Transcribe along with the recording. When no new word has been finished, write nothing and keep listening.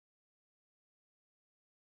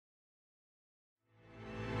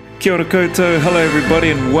Kia ora koutou, hello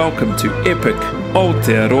everybody and welcome to Epich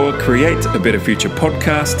Aotearoa Create a Better Future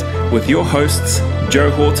podcast with your hosts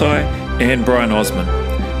Joe Hotai and Brian Osman,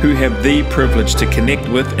 who have the privilege to connect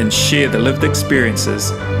with and share the lived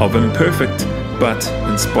experiences of imperfect but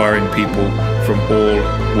inspiring people from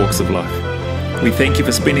all walks of life. We thank you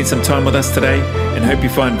for spending some time with us today and hope you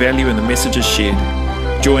find value in the messages shared.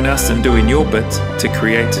 Join us in doing your bit to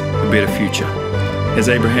create a better future. As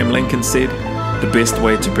Abraham Lincoln said, the best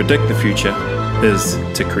way to predict the future is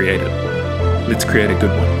to create it. Let's create a good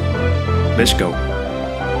one. Let's go.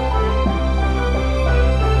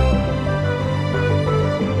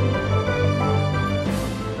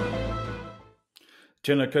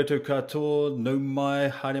 Tēnā koutou katoa, nau mai,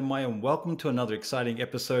 haere mai, and welcome to another exciting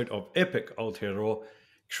episode of Epich Aotearoa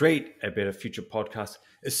Create a Better Future podcast,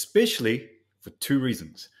 especially for two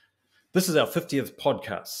reasons. This is our 50th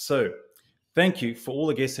podcast, so thank you for all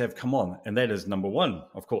the guests that have come on, and that is number one,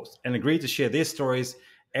 of course, and agreed to share their stories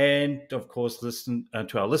and, of course, listen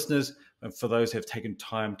to our listeners, and for those who have taken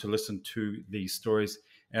time to listen to these stories.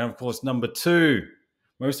 And, of course, number two,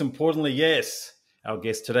 most importantly, yes, our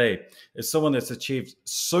guest today is someone that's achieved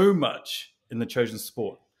so much in the chosen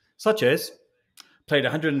sport, such as played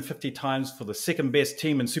 150 times for the second best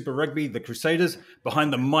team in Super Rugby, the Crusaders,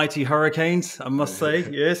 behind the mighty Hurricanes, I must say,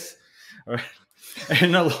 yes. All right.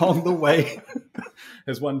 And along the way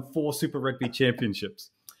has won 4 Super Rugby championships.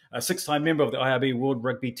 A 6-time member of the IRB World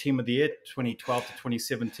Rugby Team of the Year, 2012 to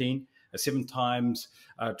 2017. A 7 times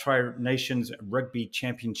Tri-Nations Rugby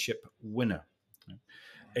Championship winner.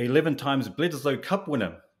 11 times Bledisloe Cup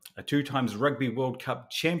winner. A 2 times Rugby World Cup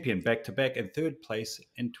champion back-to-back and 3rd place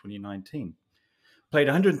in 2019. Played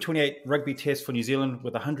 128 rugby tests for New Zealand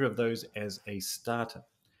with 100 of those as a starter.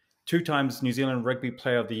 2 times New Zealand Rugby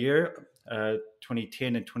Player of the Year,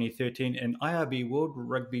 2010 and 2013, and IRB World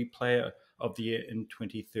Rugby Player of the Year in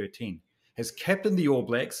 2013. Has captained the All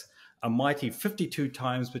Blacks a mighty 52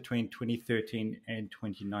 times between 2013 and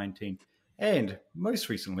 2019. And most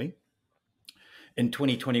recently, in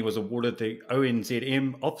 2020, was awarded the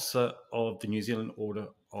ONZM Officer of the New Zealand Order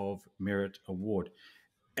of Merit Award.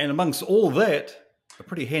 And amongst all that, a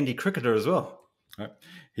pretty handy cricketer as well.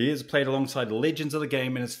 He has played alongside legends of the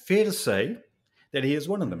game, and it's fair to say that he is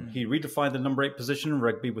one of them. He redefined the number 8 position in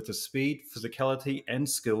rugby with his speed, physicality, and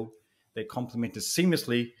skill that complemented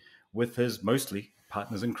seamlessly with his mostly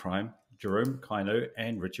partners in crime, Jerome Kaino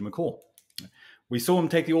and Richie McCaw. We saw him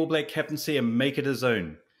take the All Black captaincy and make it his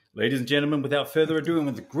own. Ladies and gentlemen, without further ado, and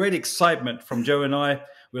with great excitement from Joe and I,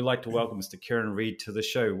 we'd like to welcome Mr. Kieran Read to the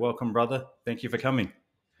show. Welcome, brother. Thank you for coming.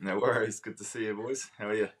 No worries. Good to see you, boys. How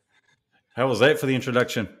are you? How was that for the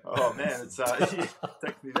introduction? Oh, man, it's takes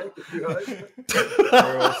me back a few hours. Could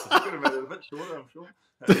have made it a bit shorter, I'm sure.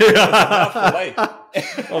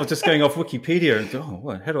 I was just going off Wikipedia and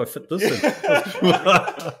how do I fit this in?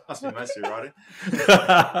 Must be mostly writing.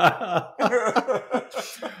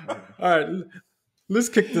 All right, let's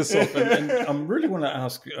kick this off. And I really want to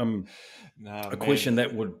ask a question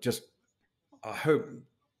that would just, I hope,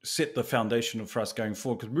 set the foundation for us going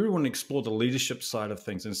forward, because we want to explore the leadership side of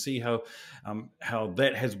things and see how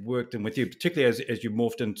that has worked and with you, particularly as you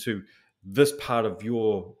morphed into this part of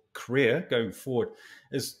your career going forward.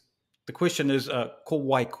 The question is called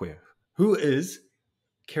Waikwe. Who is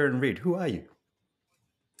Kieran Read? Who are you?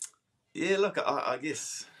 Yeah, look, I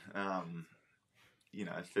guess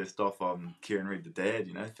first off, I'm Kieran Read, the dad,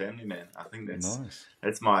 family man. I think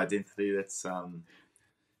that's my identity. That's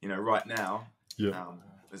right now. Yeah.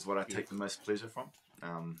 Is what I take the most pleasure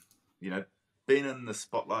from. Being in the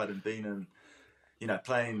spotlight and being in,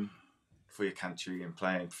 playing for your country and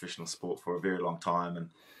playing professional sport for a very long time,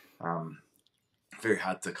 and very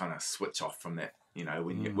hard to kind of switch off from that.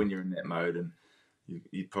 When you're in that mode, and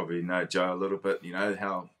you probably know Joe a little bit.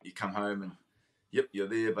 How you come home and yep, you're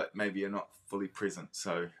there, but maybe you're not fully present.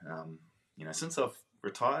 So since I've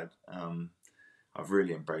retired, I've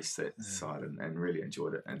really embraced that side and really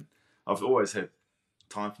enjoyed it, and I've always had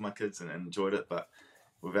time for my kids and enjoyed it, but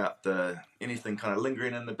without anything kind of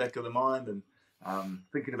lingering in the back of the mind and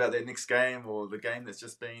thinking about that next game or the game that's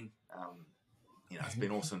just been. It's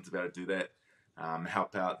been awesome to be able to do that,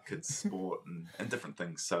 help out kids' sport and different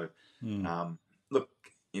things. So, look,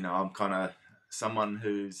 I'm kind of someone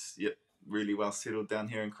who's really well settled down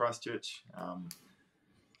here in Christchurch.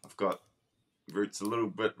 I've got roots a little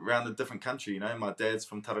bit around a different country. My dad's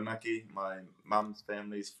from Taranaki, my mum's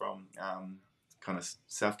family's from kind of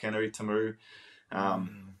South Canterbury, Timaru.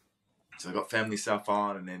 So I got family South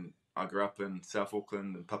Island, and then I grew up in South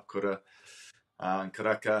Auckland and Papakura and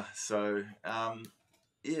Karaka. So I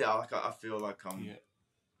feel like I'm,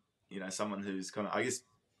 someone who's kind of, I guess,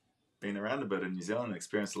 been around a bit in New Zealand,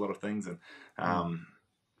 experienced a lot of things, and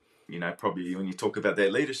you know, probably when you talk about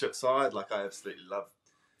that leadership side, like I absolutely love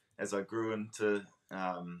as I grew into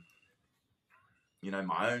you know,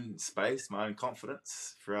 my own space, my own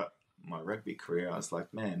confidence throughout my rugby career. I was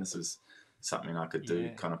like, man, this is something I could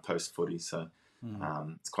do kind of post footy. So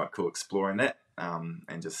it's quite cool exploring that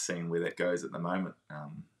and just seeing where that goes at the moment.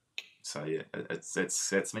 So yeah,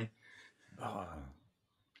 that's me. Oh,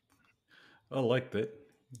 I like that.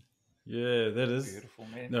 Yeah, that is beautiful,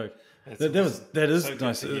 man. No, that is so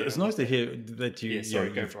nice. It's nice to hear that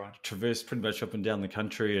you've traversed pretty much up and down the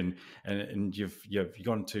country, and you've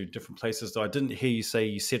gone to different places. I didn't hear you say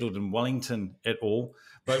you settled in Wellington at all,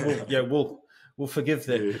 but we'll forgive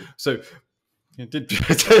that. Yeah. So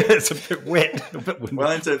it's a bit wet.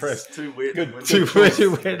 Wellington's too wet.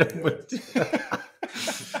 Too wet.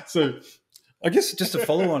 So I guess just to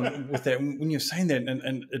follow on with that, when you're saying that,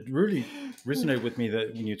 and it really resonated with me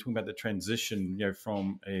that when you're talking about the transition, you know,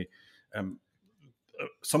 from a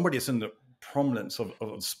somebody that's in the prominence of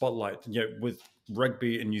the spotlight, you know, with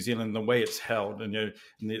rugby in New Zealand, the way it's held, and you know,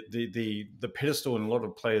 and the pedestal, and a lot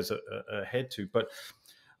of players had to. But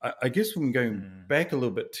I guess when going back a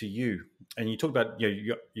little bit to you, and you talk about, you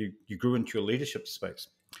know, you grew into your leadership space.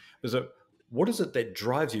 What is it that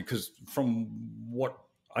drives you? Because from what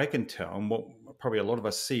I can tell, and what probably a lot of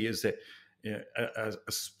us see, is that, you know,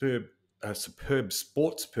 a superb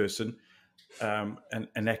sports person,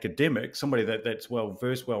 an academic, somebody that's well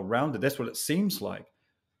versed, well rounded. That's what it seems like.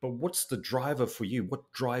 But what's the driver for you?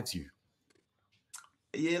 What drives you?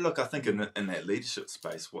 Yeah, look, I think in that leadership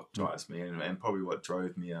space, what drives me, and probably what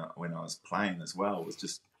drove me when I was playing as well, was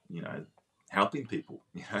just, you know, helping people.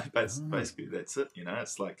 You know, basically that's it. You know,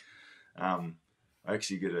 it's like I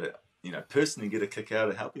actually personally get a kick out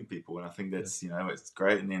of helping people, and I think that's, you know, it's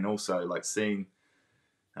great. And then also like seeing,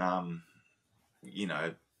 you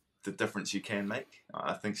know, the difference you can make,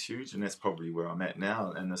 I think is huge, and that's probably where I'm at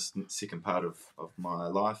now in this second part of my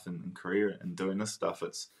life and career and doing this stuff.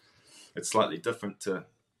 It's slightly different to,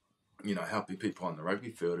 you know, helping people on the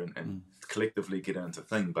rugby field and collectively get into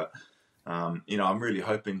thing. But, you know, I'm really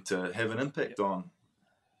hoping to have an impact on,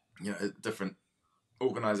 you know, different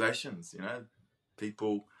organisations, you know,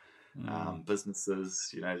 people,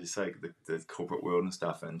 businesses, you know, as you say, the corporate world and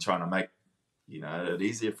stuff, and trying to make, you know, it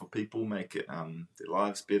easier for people, make it their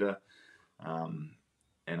lives better,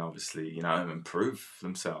 and obviously, you know, improve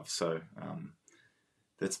themselves. So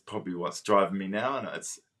that's probably what's driving me now. And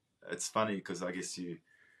it's funny because I guess you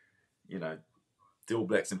know, the All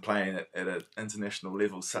Blacks and playing at an international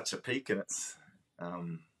level, such a peak, and it's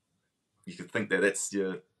you could think that that's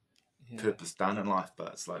your purpose done in life, but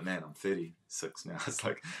it's like, man, I'm 36 now. It's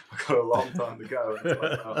like I've got a long time to go. And it's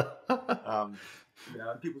like, you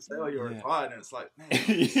know, and people say, "Oh, you're retired," and it's like, man,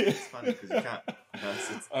 it's funny because you can't. You know,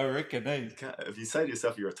 I reckon, if you say to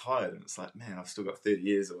yourself you're retired, and it's like, man, I've still got 30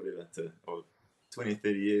 years or whatever, or 20,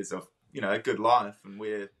 30 years of, you know, a good life, and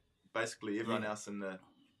where basically everyone else in the,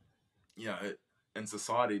 you know, in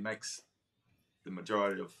society makes the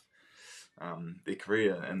majority of their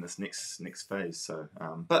career in this next phase. So,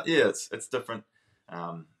 but yeah, it's different.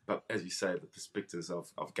 But as you say, the perspectives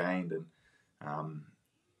I've gained,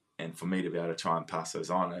 and for me to be able to try and pass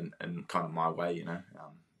those on in kind of my way, you know,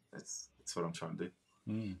 that's what I'm trying to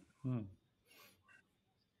do.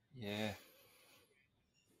 Yeah.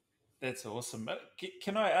 That's awesome.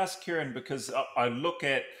 Can I ask, Kieran, because I look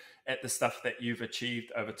at the stuff that you've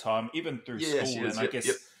achieved over time, even through school, and I guess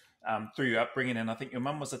through your upbringing, and I think your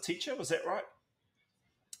mum was a teacher, was that right?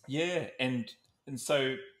 Yeah, and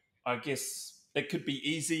so I guess it could be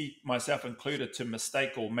easy, myself included, to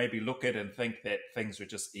mistake or maybe look at and think that things were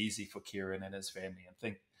just easy for Kieran and his family, and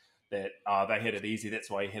think that they had it easy, that's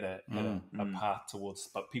why he had a path towards.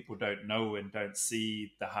 But people don't know and don't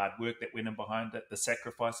see the hard work that went in behind it, the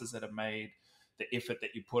sacrifices that are made, the effort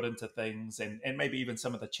that you put into things, and maybe even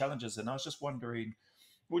some of the challenges. And I was just wondering,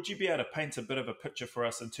 would you be able to paint a bit of a picture for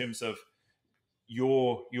us in terms of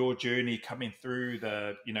your journey coming through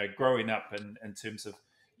the, you know, growing up, and in terms of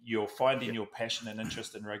you're finding your passion and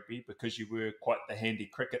interest in rugby, because you were quite the handy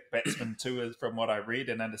cricket batsman too, from what I read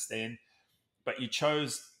and understand, but you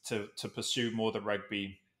chose to pursue more the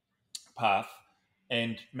rugby path.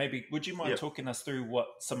 And maybe would you mind talking us through what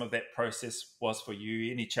some of that process was for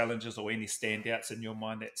you? Any challenges or any standouts in your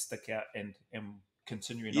mind that stick out, and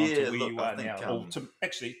continuing on to where you are now, or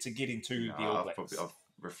to get into the All Blacks? I've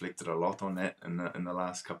reflected a lot on that in the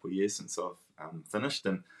last couple of years since I've finished,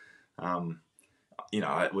 and you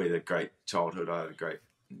know, we had a great childhood.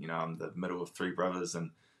 I'm the middle of three brothers,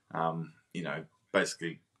 and you know,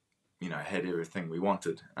 basically had everything we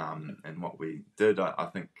wanted. And what we did, I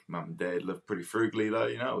think mum and dad lived pretty frugally though,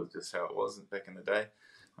 it was just how it was back in the day.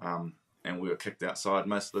 And we were kicked outside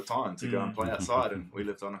most of the time to go and play outside, and we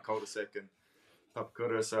lived on a cul-de-sac in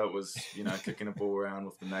Papakura, so it was, kicking a ball around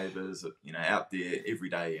with the neighbours, out there every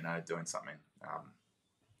day, doing something.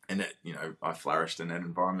 And it, I flourished in that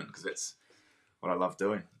environment because that's what I love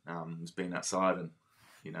doing, was being outside and,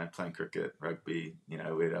 playing cricket, rugby, we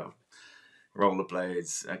had our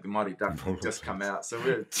rollerblades, the Mighty Duck just come out, so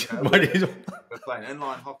we're playing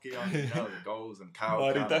inline hockey on the goals and Carl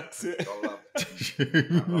Mighty Ducks, goal up,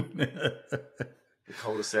 the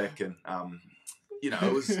cul-de-sac, and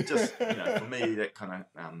it was just for me that kind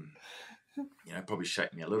of probably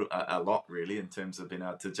shaped me a lot really, in terms of being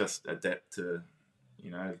able to just adapt to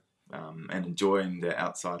and enjoying the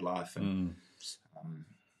outside life, and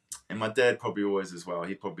my dad probably always as well.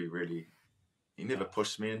 He never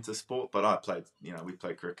pushed me into sport, but I played, we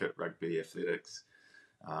played cricket, rugby, athletics,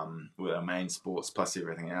 were our main sports, plus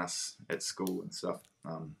everything else at school and stuff.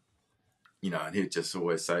 And he'd just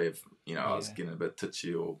always say if, I was getting a bit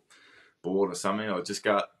titchy or bored or something, I'd just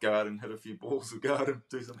go out and hit a few balls or go out and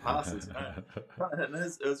do some passes, And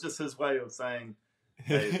it was just his way of saying,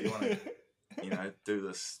 hey, if you want to, do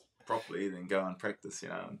this properly, then go and practice,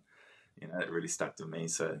 and, it really stuck to me.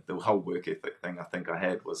 So the whole work ethic thing I think I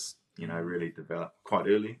had was, really developed quite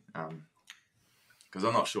early, because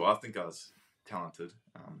I'm not sure. I think I was talented,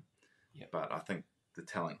 but I think the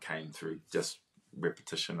talent came through just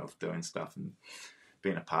repetition of doing stuff and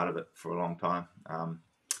being a part of it for a long time.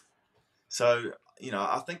 So,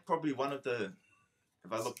 I think probably one of the,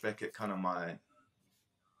 if I look back at kind of my,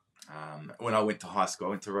 when I went to high school,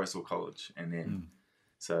 I went to Rosal College, and then,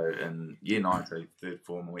 so in year 9, so third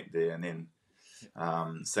form, I went there, and then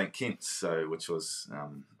St. Kitts, which was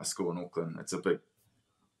a school in Auckland. It's a big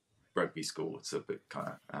rugby school. It's a big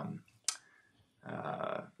kind of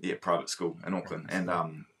private school in Auckland, and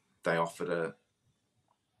they offered a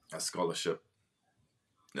scholarship,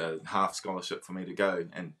 a half scholarship for me to go,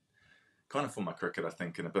 and kind of for my cricket, I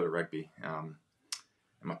think, and a bit of rugby. And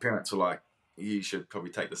my parents were like, "You should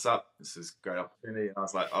probably take this up. This is a great opportunity." And I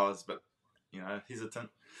was like, I was a bit, hesitant.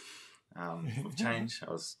 With change,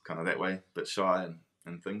 I was kind of that way, a bit shy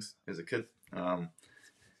and things as a kid.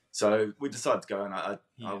 So we decided to go, and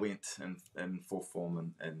I went in fourth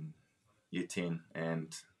form in year 10,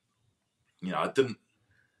 and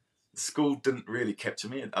school didn't really capture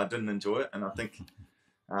me. I didn't enjoy it, and I think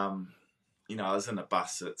I was in a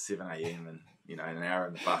bus at 7 a.m. and an hour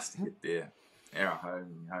in the bus to get there, hour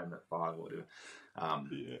home at 5 or whatever,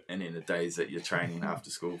 and then the days that you're training after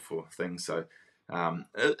school for things. So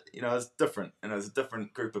it was different, and it was a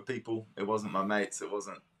different group of people. It wasn't my mates. It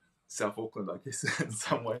wasn't South Auckland, I guess, in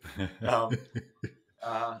some way.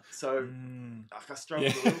 So I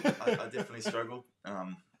struggled a little. I definitely struggled.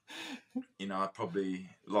 I probably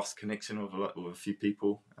lost connection with a few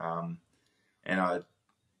people, and I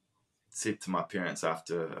said to my parents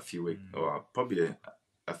after a few weeks, or probably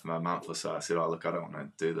after a month or so, I said, "Oh, look, I don't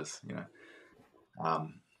want to do this,"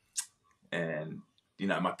 and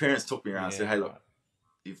my parents took me around and said, "Hey, look,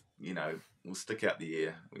 we'll stick out the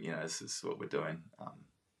year. This is what we're doing.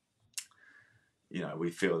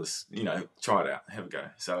 We feel this. Try it out, have a go."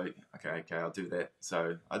 So, okay, I'll do that.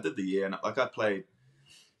 So I did the year, and I played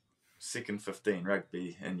second 15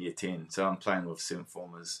 rugby in year 10. So I'm playing with 7th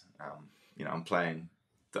formers. I'm playing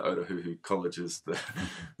the Otahuhu colleges, the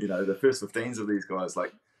first 15s of these guys.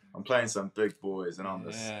 Like, I'm playing some big boys, and I'm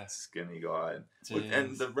this skinny guy.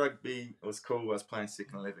 And the rugby was cool. I was playing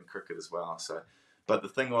second 11 cricket as well. So, but the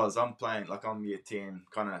thing was, I'm playing, like, I'm year 10,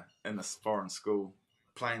 kind of in this foreign school,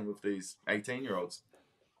 playing with these 18-year-olds.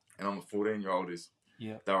 And I'm a 14-year-old who's,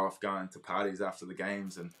 they're off going to parties after the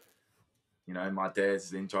games, and, my dad's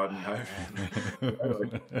then driving me home.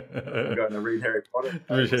 I'm going to read Harry Potter.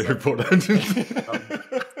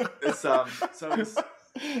 So it's,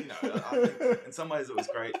 I think in some ways it was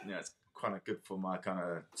great. It's kind of good for my kind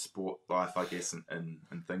of sport life, I guess, and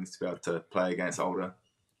things to be able to play against older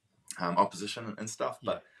opposition and stuff.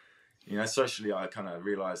 But socially, I kind of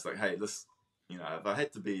realized, like, hey, this, if I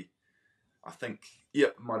had to be, I think,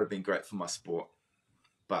 it might have been great for my sport,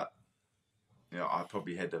 but I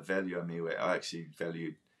probably had a value in me where I actually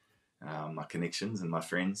valued my connections and my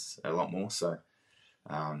friends a lot more. So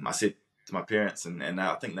I said to my parents, and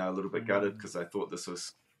I think they were a little bit gutted because they thought this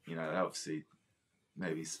was, they obviously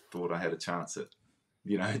maybe thought I had a chance at,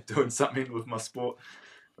 doing something with my sport.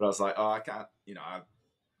 But I was like, I can't,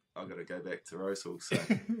 I've got to go back to Rosal. So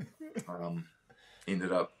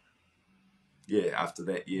ended up, after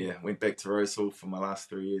that year, went back to Rosal for my last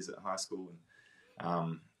 3 years at high school.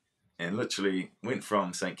 and literally went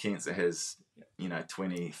from St. Kitts that has,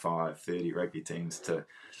 25, 30 rugby teams to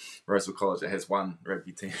Roseville College that has one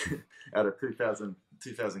rugby team out of 2,000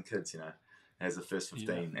 kids, has the first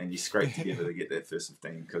 15, and you scrape together to get that first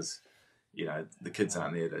 15 because, the kids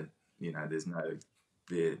aren't there to,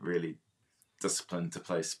 they're really disciplined to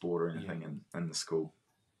play sport or anything in the school.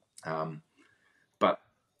 But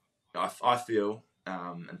I feel,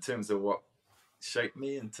 in terms of what shaped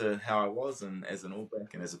me into how I was and as an All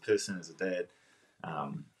Black and as a person, as a dad,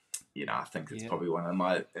 I think it's probably one of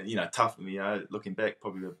my, tough, looking back,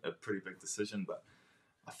 probably a pretty big decision, but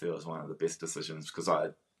I feel it's one of the best decisions because I,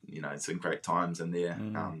 it's in great times in there,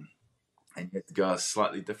 and you have to go a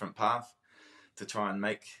slightly different path to try and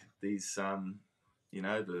make these,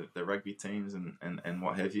 the rugby teams and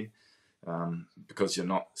what have you, because you're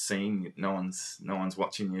not seeing, no one's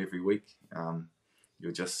watching you every week.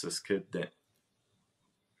 You're just this kid that,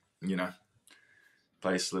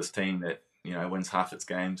 plays for this team that, wins half its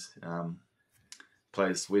games,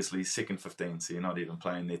 plays Wesley's second 15, so you're not even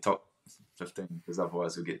playing their top 15 because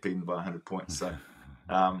otherwise you'll get beaten by 100 points. So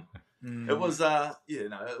it was it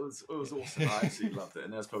was awesome. I actually loved it,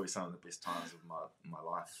 and that was probably some of the best times of my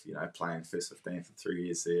life. Playing first 15 for 3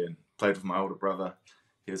 years there, and played with my older brother.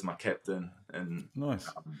 He was my captain, and nice.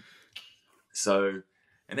 So,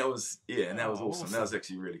 and that was awesome. That was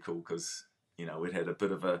actually really cool because we'd had a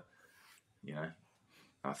bit of a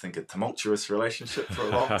I think a tumultuous relationship for a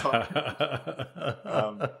long time.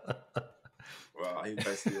 Well, he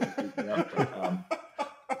basically always beat me up,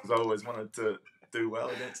 because I always wanted to do well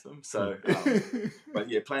against him. So, but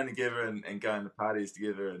playing together and going to parties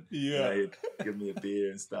together, and he'd give me a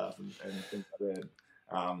beer and stuff and things like that.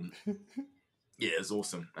 It was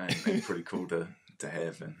awesome and pretty cool to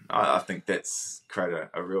have, and I think that's created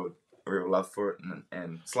a real love for it,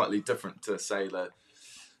 and slightly different to say the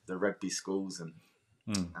rugby schools and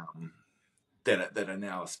that are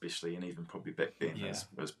now, especially, and even probably back then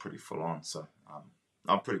was pretty full on. So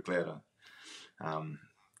I'm pretty glad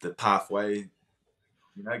the pathway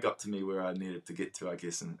got to me where I needed to get to, I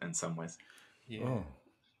guess, in some ways.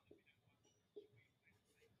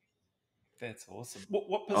 That's awesome.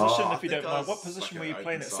 What position, if you don't mind, what position were you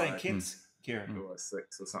playing at St. Kitts, Kieran?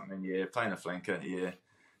 6 or something, playing a flanker,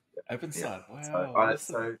 Open side, wow.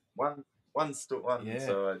 So one.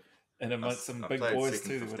 So and amongst some big boys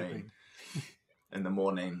too, in the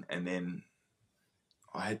morning, and then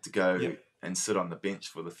I had to go and sit on the bench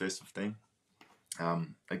for the first 15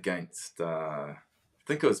 against I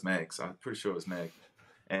think it was Mags. I'm pretty sure it was Mag,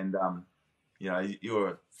 and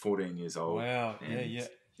you're 14 years old. Wow, and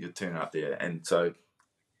you're turning up there, and so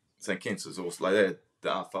St. Kitts was also like they had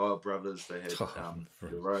the Arthur brothers. They had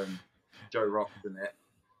Jerome, Joe Rock, and that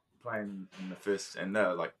playing in the first, and they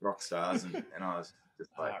were like rock stars, and I was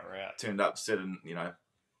just like turned up, sitting,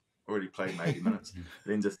 already played 80 minutes.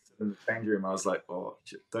 Then just in the change room, I was like, oh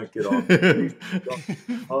shit, don't get on.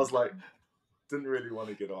 I was like, didn't really want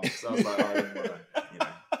to get on, so I was like, I didn't want to,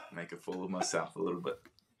 make a fool of myself a little bit.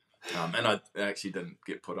 And I actually didn't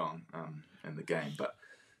get put on in the game, but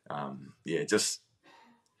just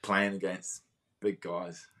playing against big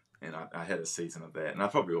guys, and I had a season of that, and I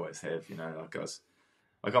probably always have,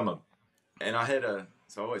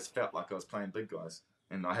 so I always felt like I was playing big guys,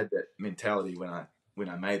 and I had that mentality when I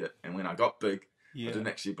made it, and when I got big, I didn't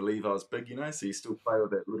actually believe I was big, so you still play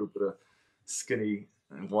with that little bit of skinny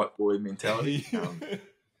and white boy mentality.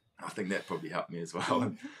 I think that probably helped me as well.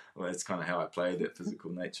 And that's kind of how I played, that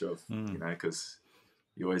physical nature of, because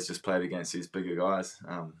you always just played against these bigger guys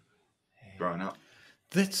growing up.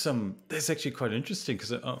 That's actually quite interesting,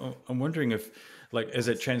 because I'm wondering if, like, as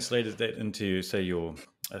it translated that into, say, your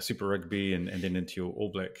Super Rugby and then into your All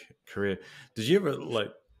Black career, did you ever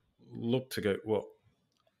look to go, well,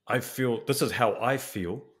 I feel this is how I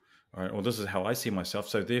feel, right, or this is how I see myself,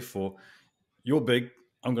 so therefore you're big,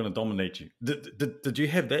 I'm going to dominate you. Did you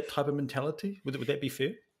have that type of mentality? Would that be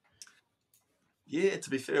fair? Yeah, to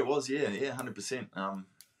be fair, it was. Yeah, 100%.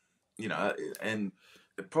 And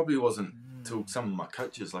it probably wasn't till some of my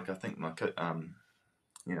coaches, like I think my I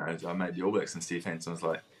made the All Blacks, and Steve Hansen was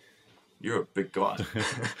like, "You're a big guy," and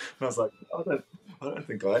I was like, "I don't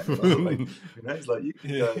think I am." Like, he's like, "You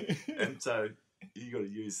can go," and so you got to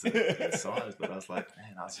use the size. But I was like,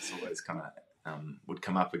 man, I was just always kind of would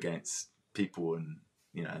come up against people, and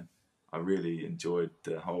I really enjoyed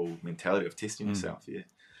the whole mentality of testing yourself. Yeah,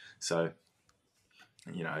 so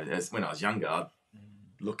as when I was younger, I'd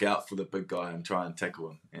look out for the big guy and try and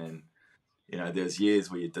tackle him, and there's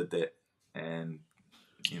years where you did that, and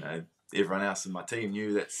everyone else in my team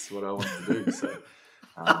knew that's what I wanted to do. So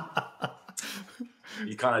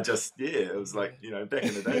you kind of just, it was like, back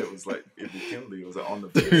in the day, it was like every penalty was on the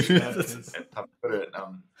biggest. And I put it at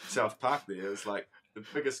South Park there. It was like the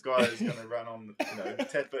biggest guy is going to run on,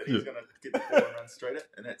 tap it. He's going to get the ball and run straight at.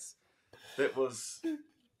 And that was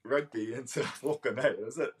rugby in South Auckland. It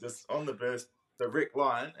was just on the burst, direct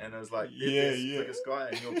line. And it was like, biggest guy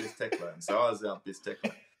and your best tackler. And so I was our best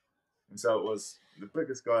tackler. And so it was the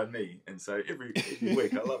biggest guy and me. And so every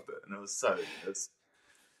week I loved it. And it was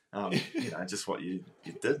just what you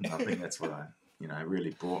did. And I think that's what I,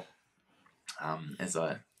 really brought as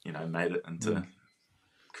I, made it into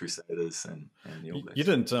Crusaders and the All Blacks. You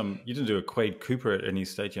didn't do a Quade Cooper at any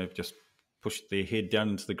stage, just push their head down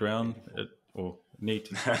into the ground or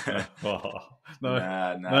neat.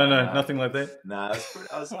 No, nothing like that. No, I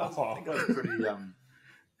think I was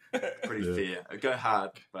pretty fair. I go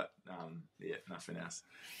hard, but nothing else.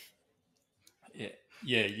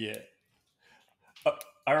 Yeah.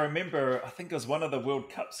 I remember, I think it was one of the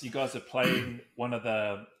World Cups. You guys are playing one of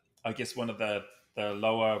the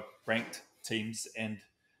lower ranked teams, and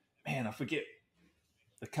man, I forget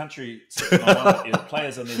the country. The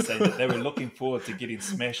players on there saying that they were looking forward to getting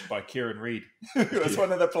smashed by Kieran Read. It was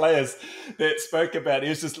one of the players that spoke about. He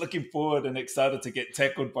was just looking forward and excited to get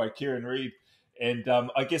tackled by Kieran Read, and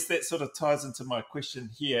I guess that sort of ties into my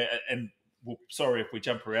question here. And sorry if we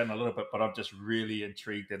jump around a little bit, but I'm just really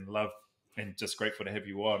intrigued and love. And just grateful to have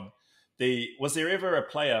you on. Was there ever a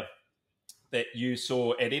player that you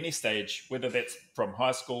saw at any stage, whether that's from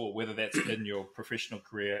high school or whether that's in your professional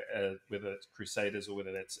career, whether it's Crusaders or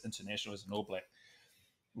whether that's international as an All Black,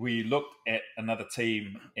 where you looked at another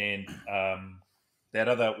team and one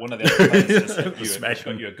of the other players just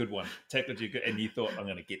got you a good one, tackled you good, and you thought, I'm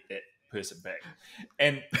going to get that person back.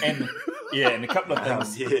 And a couple of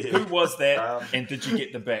things. Who was that, and did you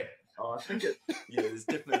get them back? I think there's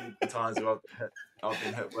definitely times where I've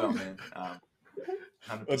been hit well, man.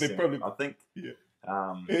 100%. I think,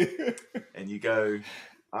 and you go,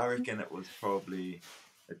 I reckon it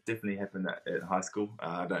definitely happened at high school.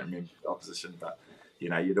 I don't remember the opposition, but,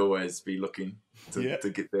 you'd always be looking to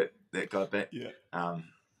get that guy back. Yeah. And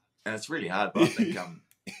it's really hard, but I think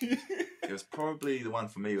it was probably the one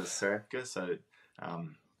for me was South Africa. So,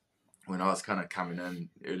 when I was kind of coming in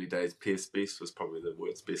early days, Pierce Beast was probably the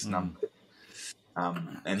world's best number.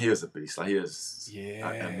 And he was a beast. Like he was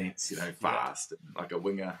immense, fast, and like a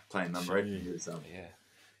winger playing number 8. He was,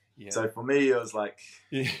 So for me, it was like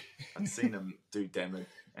I'd seen him do damage,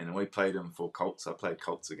 and we played him for Colts. I played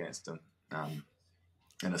Colts against him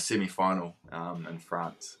in a semi-final in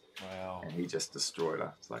France. Wow! And he just destroyed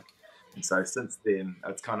us. And so since then,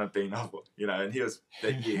 it's kind of been, and he was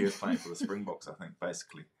that year he was playing for the Springboks, I think,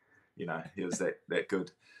 basically. He was that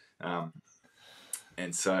good.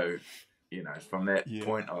 And so, from that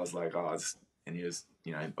point, I was like, and he was,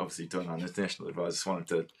 obviously doing on international level. I just wanted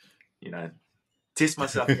to, test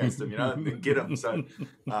myself against him, and get him. So, and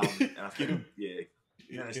I think, he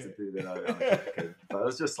managed to do that. But it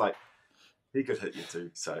was just like, he could hit you too.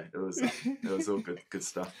 So it was all good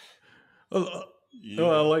stuff. Well,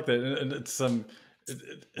 I like that. And it's, awesome.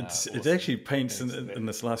 It actually paints in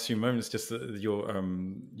this last few moments just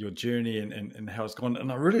your journey and how it's gone.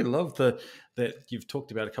 And I really love that you've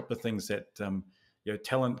talked about a couple of things that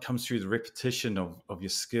talent comes through the repetition of your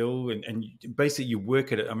skill and basically you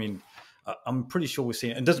work at it. I mean, I'm pretty sure we've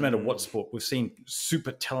seen, and it doesn't matter what sport, we've seen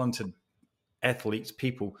super talented athletes,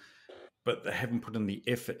 people, but they haven't put in the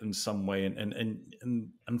effort in some way,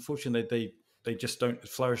 and unfortunately they just don't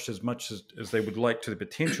flourish as much as they would like to the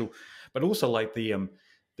potential. But also like that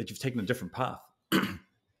you've taken a different path.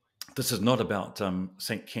 This is not about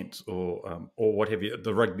St. Kitts or what have you,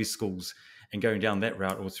 the rugby schools, and going down that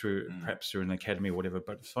route, or perhaps through an academy or whatever.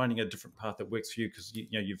 But finding a different path that works for you because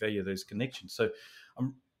you value those connections. So,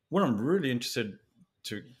 what I'm really interested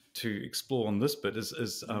to explore on this bit is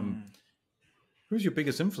who's your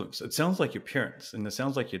biggest influence? It sounds like your parents, and it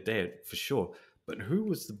sounds like your dad for sure. But who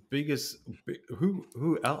was the biggest?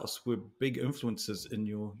 Who else were big influences in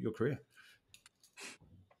your career?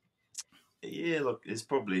 Yeah, look, it's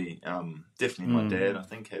probably definitely my dad. I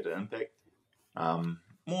think had an impact.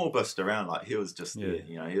 More bust around, like he was just there.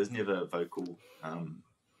 He was never a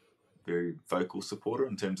very vocal supporter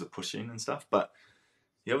in terms of pushing and stuff. But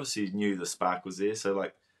he obviously knew the spark was there. So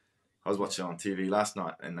like, I was watching on TV last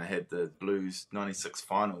night, and they had the Blues '96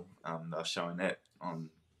 final. They were showing that on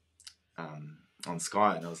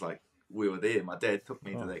Sky, and I was like, we were there. My dad took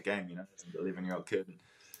me to that game, as an 11-year-old kid.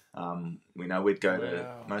 We'd go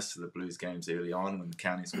to most of the Blues games early on when the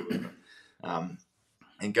counties were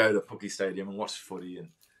and go to Pookie Stadium and watch footy.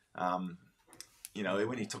 And,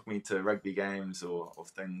 when he took me to rugby games or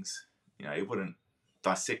things, he wouldn't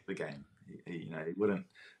dissect the game. He wouldn't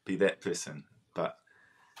be that person, but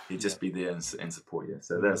he'd just be there and support you.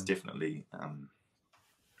 So that's definitely,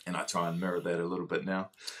 and I try and mirror that a little bit now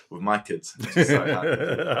with my kids. It's just so hard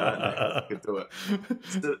to do. I could do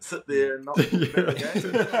it. Sit there and not talk about the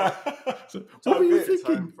game. What were you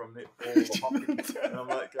thinking? Home from netball or hockey, and I'm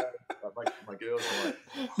like, my girls are like,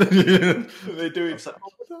 they do. I'm like,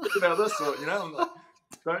 think about this, or, I'm like,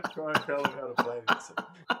 don't try and tell them how to play this.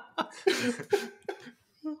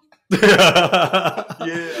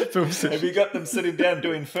 Yeah. Have you got them sitting down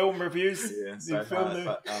doing film reviews?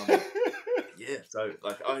 Yeah, so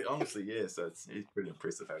like I honestly, so it's pretty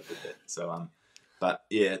impressive how he did that. So but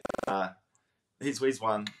yeah, he's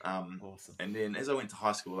one. Awesome. And then as I went to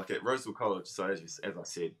high school, like at Roseville College, so as I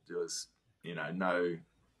said, there was no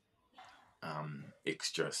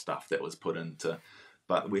extra stuff that was put into,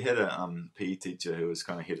 but we had a PE teacher who was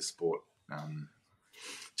kind of head of sport.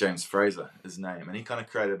 James Fraser, his name, and he kind of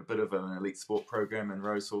created a bit of an elite sport program in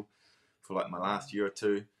Roseville for like my last year or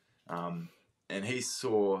two. And he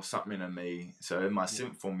saw something in me. So in my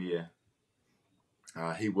seventh form year,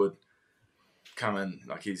 he would come in,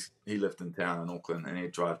 like he lived in town in Auckland, and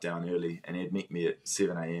he'd drive down early, and he'd meet me at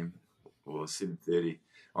 7 a.m. or 7:30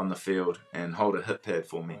 on the field and hold a hip pad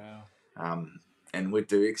for me. Wow. And we'd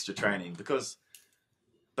do extra training because,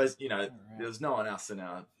 but there was no one else in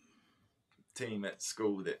our team at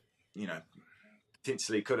school that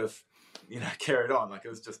potentially could have carried on. Like it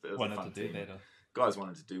was a fun team. Guys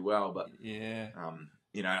wanted to do well, but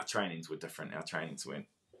our trainings were different. Our trainings went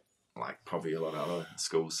like probably a lot of other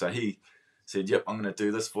schools. So he said, "Yep, I'm going to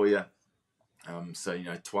do this for you." So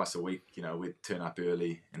twice a week, we'd turn up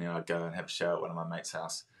early, and then I'd go and have a shower at one of my mates'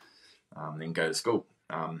 house, then go to school.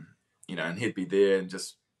 And he'd be there, and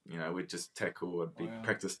just we'd just tackle. I'd be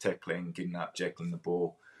practice tackling, getting up, jackling the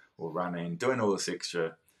ball, or running, doing all this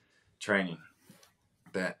extra training.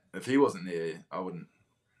 That if he wasn't there, I wouldn't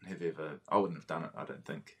have done it, I don't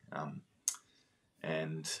think.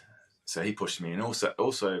 And so he pushed me, and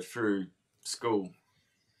also through school,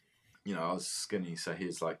 I was skinny, so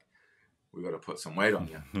he's like, "We got to put some weight on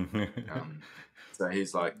you." So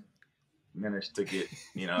he's like, managed to get,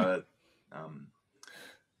 I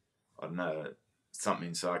don't know,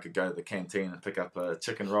 something so I could go to the canteen and pick up a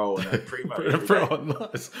chicken roll and a primo.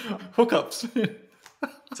 Nice hookups.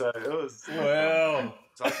 So it was wow.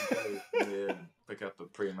 So I could go there and pick up a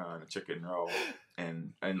primo and a chicken roll,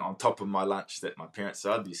 and on top of my lunch that my parents.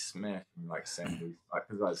 So I'd be smacking like sandwich, like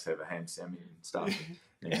because I just have a ham sandwich and stuff,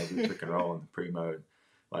 and the chicken roll and the primo,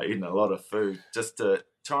 like eating a lot of food just to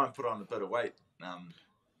try and put on a bit of weight. And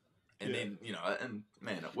then and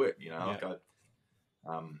man, it worked.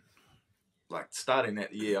 Like starting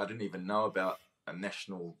that year, I didn't even know about a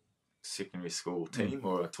national secondary school team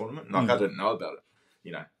or a tournament. Like I didn't know about it.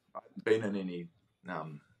 I hadn't been in any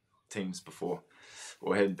teams before,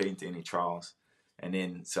 or hadn't been to any trials. And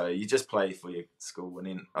then so you just play for your school, and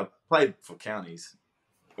then I played for counties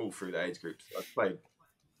all through the age groups. I played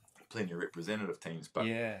plenty of representative teams, but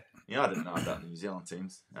I didn't know about the New Zealand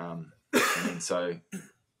teams. And then so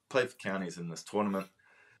played for counties in this tournament.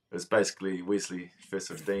 It was basically Wesley first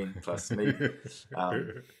 15 plus me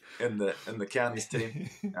in the counties team,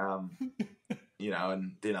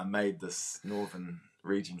 and then I made this Northern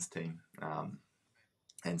Regions team,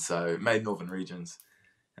 and so made Northern Regions,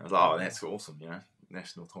 and I was like, oh, that's awesome,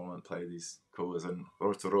 national tournament, play these callers in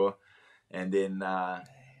Aotearoa, and then kind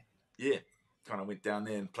of went down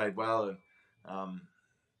there and played well,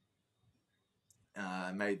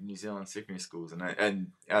 and made New Zealand secondary schools,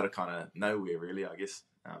 and out of kind of nowhere really, I guess.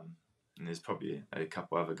 And there's probably a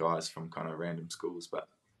couple other guys from kind of random schools, but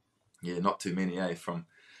not too many, from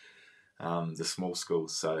the small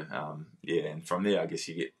schools. So and from there, I guess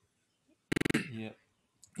you get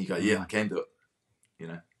you go, I can do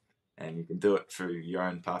it, and you can do it through your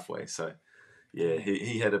own pathway. So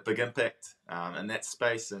he had a big impact in that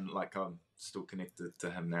space, and like I'm still connected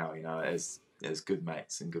to him now, as good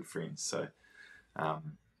mates and good friends. So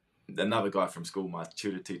another guy from school, my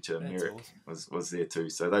tutor teacher, Merrick, awesome. was there too.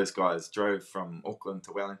 So those guys drove from Auckland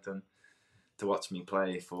to Wellington to watch me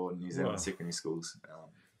play for New Zealand secondary schools.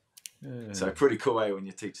 So pretty cool when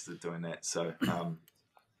your teachers are doing that. So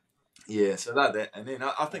so that. And then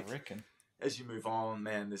I think as you move on,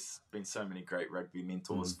 man, there's been so many great rugby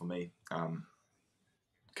mentors for me.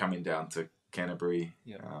 Coming down to Canterbury,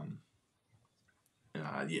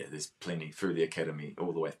 there's plenty through the academy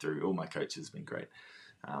all the way through. All my coaches have been great.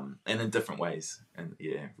 And in different ways, and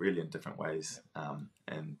really in different ways,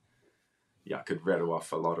 and I could rattle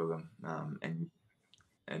off a lot of them,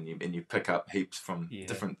 and you pick up heaps from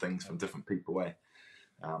different things from different people,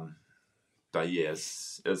 But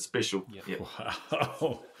it's special.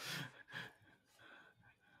 Wow.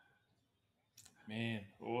 Man,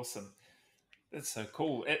 awesome. That's so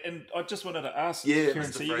cool. And I just wanted to ask, Kieran,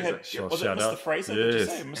 Kieran, so Fraser. you had, was it Mr. Fraser, did you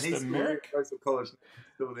say? Mr. Merrick? College,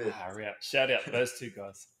 still there. Shout out to those two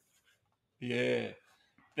guys. Yeah,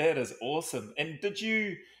 that is awesome. And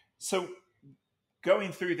so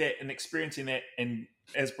going through that and experiencing that, and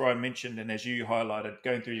as Brian mentioned, and as you highlighted,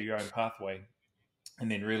 going through your own pathway,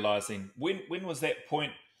 and then realizing, when was that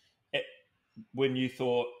point when you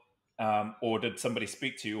thought, or did somebody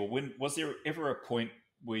speak to you, or when was there ever a point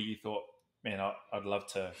where you thought, man, I'd love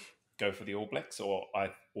to go for the All Blacks, or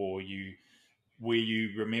where you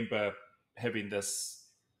remember having this,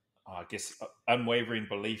 I guess, unwavering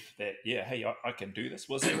belief that, yeah, hey, I can do this?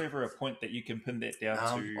 Was there ever a point that you can pin that down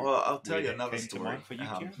to? Well, I'll tell you another story for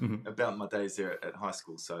you, about my days there at high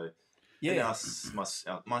school. So, yeah, in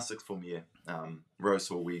my sixth form year, Rose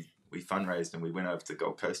Hall, we fundraised and we went over to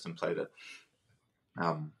Gold Coast and played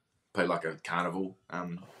like a carnival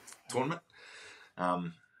tournament.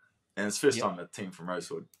 And it's the first time a team from Rose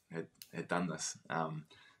Hall had done this.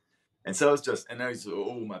 And so it was just, and those were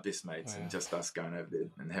all my best mates, and just us going over there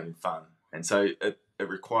and having fun. And so it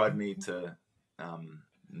required me to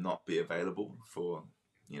not be available for,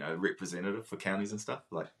 representative for counties and stuff,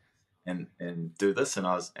 like, and do this.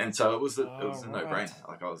 And so it was a no-brainer.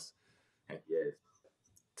 Like, I was happy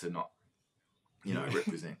to not,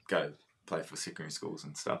 represent, go play for secondary schools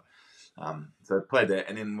and stuff. So I played that,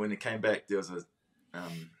 and then when it came back, there was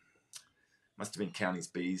must have been counties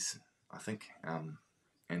B's, I think.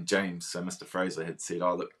 And James, so Mr. Fraser, had said,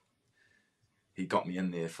 "Oh, look, he got me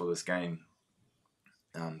in there for this game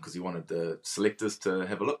because he wanted the selectors to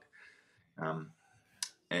have a look."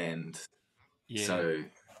 So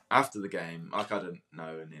after the game, like, I didn't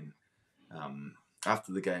know, and then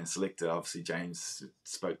after the game, selector, obviously James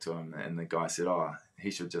spoke to him, and the guy said, "Oh,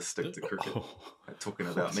 he should just stick to cricket," talking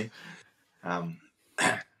about me.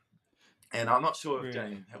 And I'm not sure if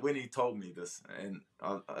James, when he told me this, and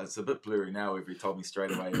it's a bit blurry now, if he told me straight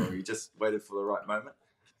away or he just waited for the right moment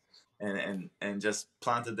and just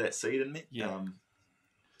planted that seed in me. Yeah.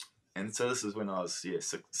 And so this is when I was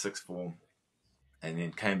sixth form, and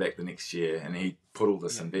then came back the next year, and he put all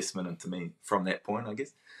this investment into me from that point, I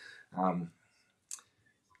guess.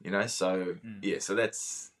 So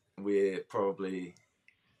that's where probably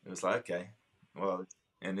it was like, okay, well,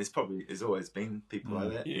 and there's always been people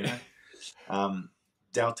like that,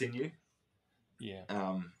 doubting you,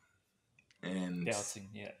 and doubting,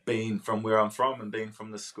 being from where I'm from, and being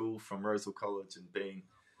from the school, from Roseville College, and being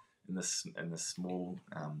in this small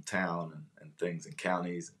town and things and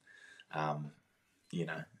counties,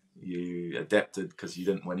 you adapted because you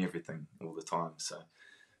didn't win everything all the time, so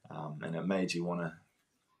and it made you want to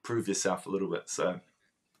prove yourself a little bit. So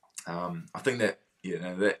I think that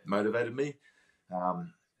that motivated me.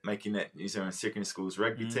 Making that New Zealand secondary school's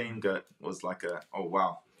rugby team was like oh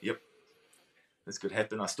wow, yep, this could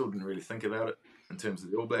happen. I still didn't really think about it in terms of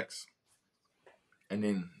the All Blacks, and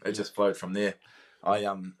then it just flowed from there. I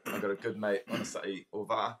got a good mate, Onasai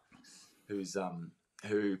Ova,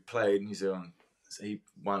 who played New Zealand. He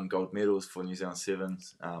won gold medals for New Zealand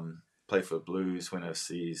Sevens, played for the Blues, went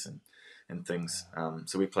overseas and things.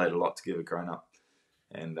 So we played a lot together growing up,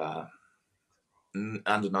 and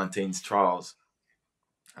under 19s trials.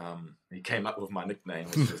 He came up with my nickname,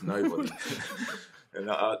 which was Nobody. And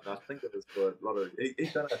I think it was for a lot of... He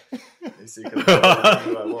kind of knew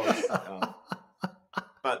who I was.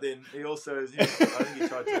 But then he also... I think he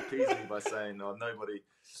tried to appease me by saying, "Oh, nobody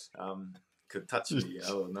could touch me."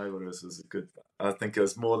 Nobody was good. I think it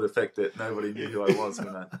was more the fact that nobody knew who I was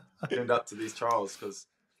when I turned up to these trials, because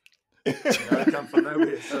I come from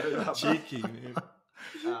nowhere. So, cheeky, man.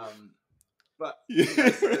 But so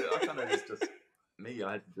I kind of just... me,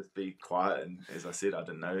 I had to just be quiet, and as I said, I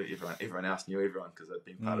didn't know everyone else knew everyone because I'd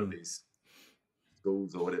been part of these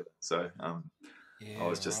schools or whatever. So I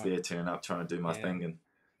was just there turning up, trying to do my thing,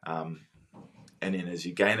 and then as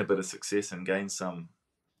you gain a bit of success and gain some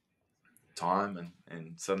time,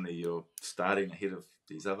 and suddenly you're starting ahead of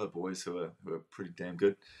these other boys who are pretty damn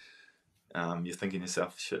good, you're thinking to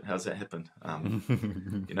yourself, shit, how's that happened?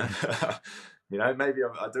 Maybe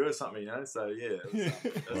I do or something, so it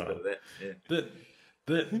was a bit of that,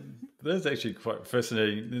 That's actually quite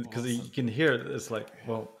fascinating, because you can hear it. It's like,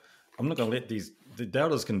 well, I'm not going to let the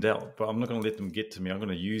doubters can doubt, but I'm not going to let them get to me. I'm going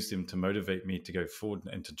to use them to motivate me to go forward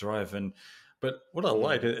and to drive. But what I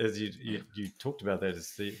like, as you talked about, that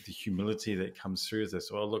is the humility that comes through this.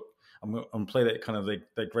 Well, look, I'm going to play that kind of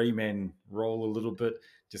that grey man role a little bit,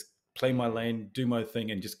 just play my lane, do my thing,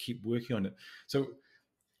 and just keep working on it. So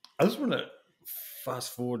I just want to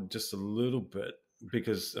fast forward just a little bit,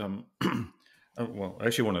 because Well, I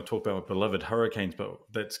actually want to talk about our beloved Hurricanes, but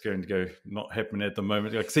that's going to go not happening at the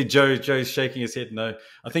moment. I see Joe's shaking his head. No,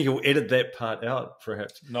 I think he'll edit that part out,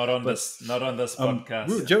 perhaps. Not on this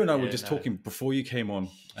podcast. Joe and I were just talking before you came on,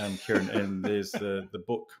 Kieran, and there's the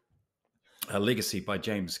book Legacy by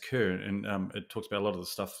James Kerr, and it talks about a lot of the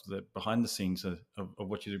stuff that behind the scenes of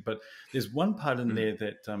what you do. But there's one part in there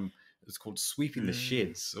that is called Sweeping the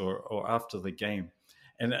Sheds, or After the Game.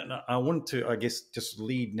 And I want to, I guess, just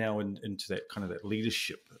lead now into that kind of that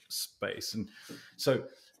leadership space. And so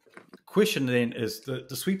the question then is, the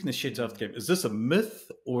sweeping the sheds after the game, is this a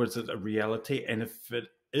myth or is it a reality? And if it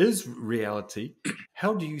is reality,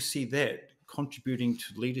 how do you see that contributing to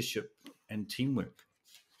leadership and teamwork?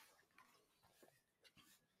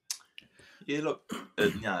 Yeah, look,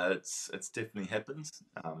 it's definitely happens.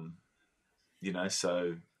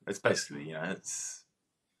 So it's basically, it's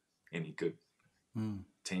any good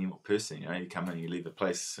team or person. You come in, you leave a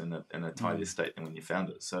place in a tidier state than when you found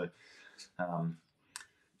it. So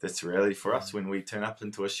that's the reality for us when we turn up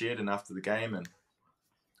into a shed and after the game, and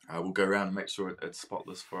we'll go around and make sure it's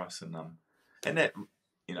spotless for us. And that,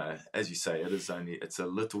 as you say, it's a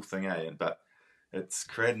little thing, but it's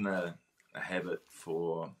creating a habit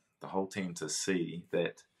for the whole team to see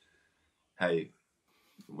that, hey,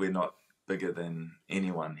 we're not bigger than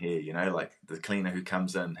anyone here. Like the cleaner who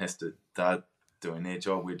comes in has to start doing their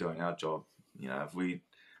job, we're doing our job. If we're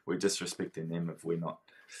disrespecting them, if we're not,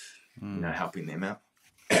 helping them out.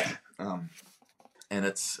 And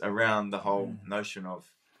it's around the whole notion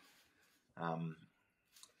of,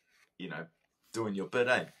 doing your bit,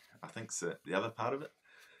 I think so. The other part of it,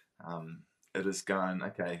 it is going,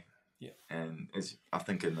 okay. Yeah. And as I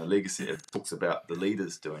think in the Legacy, it talks about the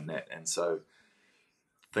leaders doing that. And so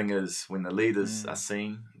thing is, when the leaders are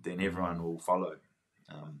seen, then everyone will follow.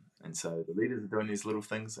 And so the leaders are doing these little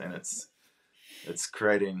things, and it's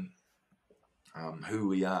creating who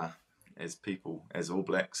we are as people, as All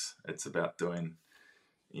Blacks. It's about doing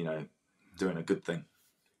a good thing.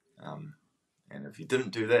 And if you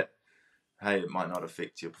didn't do that, hey, it might not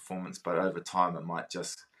affect your performance, but over time it might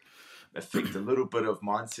just affect a little bit of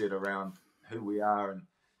mindset around who we are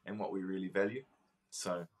and what we really value.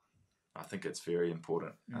 So I think it's very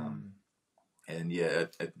important. And yeah,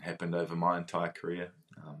 it happened over my entire career.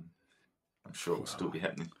 I'm sure it will still be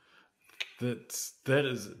happening. That's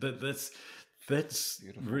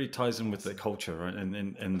really ties in with the culture, right?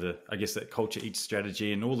 And the, I guess that culture eats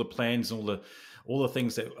strategy, and all the plans, all the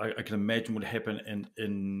things that I can imagine would happen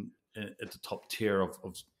in at the top tier of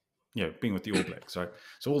being with the All Blacks, right?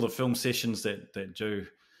 So all the film sessions that Joe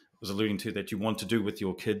was alluding to that you want to do with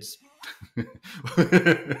your kids,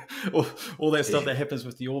 all that stuff that happens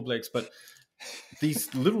with the All Blacks, but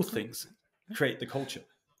these little things create the culture.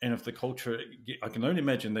 And if the culture, I can only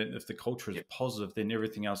imagine that if the culture is positive, then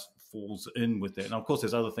everything else falls in with that. And of course,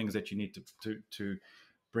 there's other things that you need to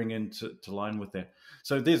bring into line with that.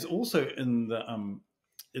 So there's also in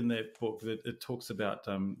that book that it talks about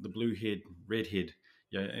the blue head, red head,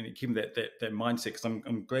 and keeping that mindset. Because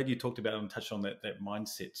I'm glad you talked about and touched on that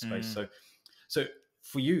mindset space. So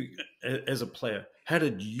for you as a player, how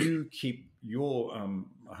did you keep your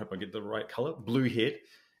I hope I get the right color, blue head?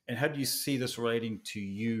 And how do you see this relating to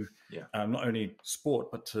you, not only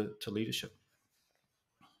sport, but to leadership?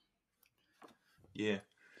 Yeah.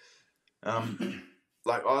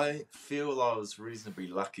 Like I feel I was reasonably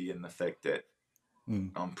lucky in the fact that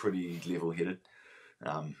I'm pretty level-headed.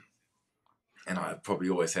 And I probably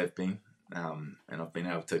always have been. And I've been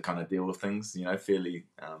able to kind of deal with things, fairly,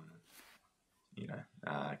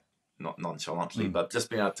 not nonchalantly, but just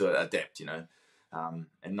being able to adapt,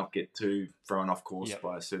 and not get too thrown off course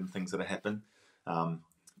by certain things that happen.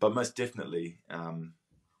 But most definitely,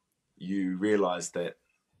 you realise that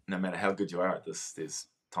no matter how good you are at this, there's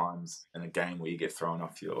times in a game where you get thrown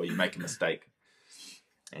off or you make a mistake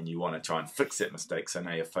and you want to try and fix that mistake. So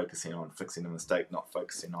now you're focusing on fixing the mistake, not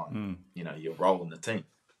focusing on, your role in the team.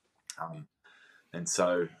 And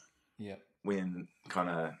so when kind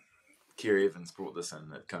of Kerry Evans brought this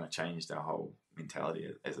in, it kind of changed our whole mentality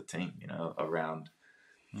as a team, around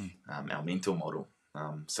our mental model.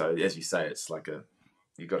 So as you say, it's like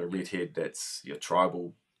you've got a red head, that's your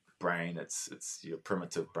tribal brain, it's your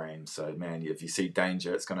primitive brain. So man, if you see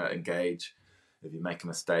danger, it's going to engage. If you make a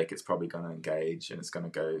mistake, it's probably going to engage, and it's going to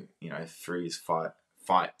go, freeze,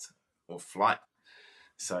 fight or flight.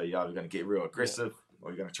 So you're either going to get real aggressive or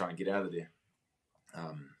you're going to try and get out of there.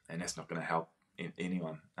 And that's not going to help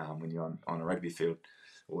anyone when you're on a rugby field,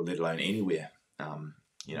 or let alone anywhere,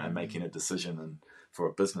 making a decision for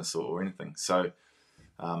a business or anything. So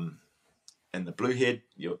in the blue head,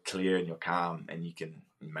 you're clear and you're calm and you can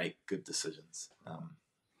make good decisions.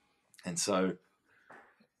 And so,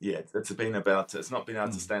 yeah, it's not been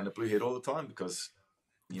able to stay in the blue head all the time, because,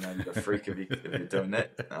 you know, you're a freak if you're doing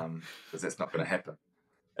that, because that's not going to happen.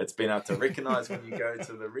 It's been able to recognize when you go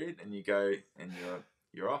to the red and you go and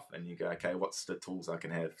you're off, and you go, okay, what's the tools I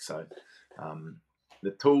can have? So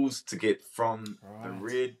the tools to get from the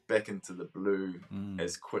red back into the blue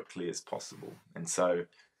as quickly as possible. And so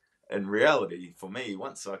in reality, for me,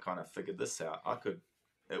 once I kind of figured this out,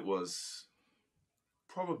 it was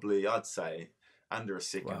probably, I'd say, under a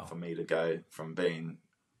second for me to go from being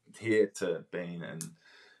here to being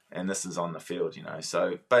and this is on the field, you know.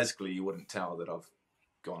 So basically you wouldn't tell that I've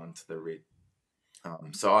gone into the red.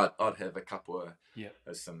 So I'd have a couple of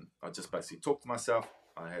I just basically talk to myself.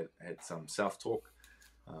 I had some self-talk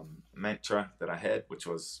mantra that I had, which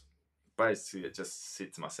was basically, it just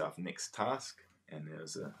said to myself, next task, and there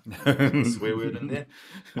was a swear word in there.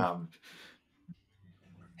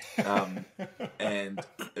 And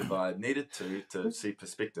if I needed to see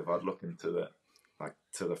perspective, I'd look into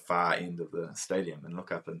to the far end of the stadium and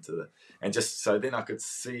look up into and just so then I could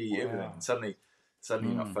see everything. And suddenly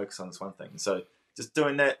you're not focused on this one thing. So just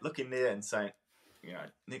doing that, looking there and saying, you know,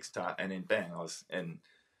 next time, and then bang,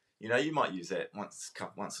 you know, you might use that once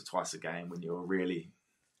or twice a game when you're really,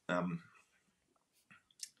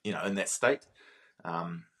 you know, in that state.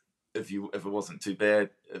 If it wasn't too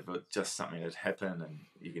bad, if it just something had happened, and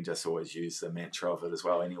you can just always use the mantra of it as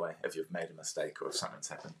well anyway, if you've made a mistake or if something's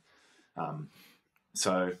happened.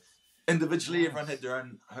 So individually, everyone had their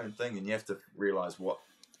own thing, and you have to realize what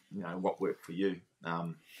worked for you.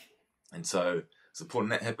 And so it's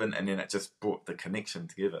important that happened, and then it just brought the connection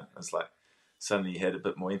together. It's like suddenly you had a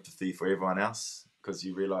bit more empathy for everyone else, because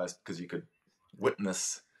you realized, because you could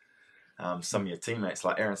witness some of your teammates,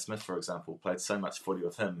 like Aaron Smith, for example, played so much footy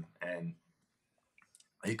with him, and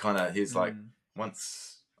he's like,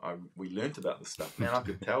 once we learnt about this stuff, man, I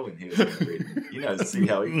could tell when he was in the red. You know, see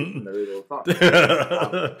how he was in the red all the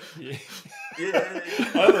time.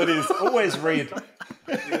 I thought he was always red.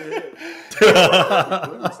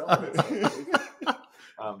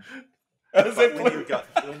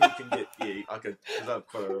 When you can get, because I've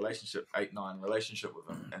got a 8-9 relationship with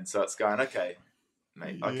him, and so it's going, okay,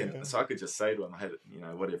 mate, I could just say to him, I had, you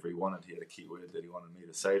know, whatever he wanted, he had a key word that he wanted me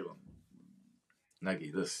to say to him.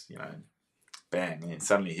 Nuggy, this, you know, bang, and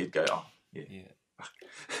suddenly he'd go, oh, yeah.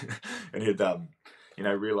 And he'd, you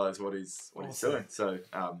know, realize what he's doing. So,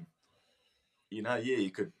 you know,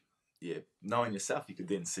 you could, knowing yourself, you could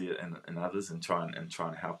then see it in others and try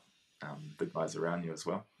and help the guys around you as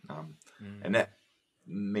well. And that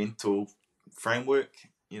mental framework,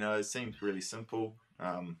 you know, it seems really simple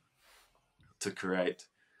to create,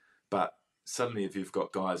 but suddenly if you've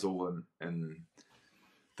got guys all in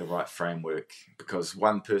the right framework, because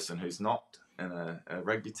one person who's not in a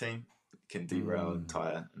rugby team can derail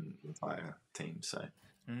entire team. So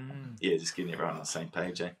just getting everyone on the same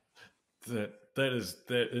page. That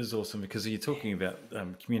is awesome, because you're talking about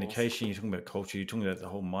communication, you're talking about culture, you're talking about the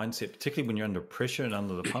whole mindset, particularly when you're under pressure and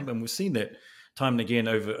under the pump. And we've seen that time and again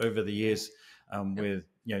over the years, where,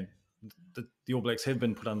 you know, the All Blacks have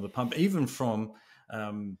been put under the pump, even from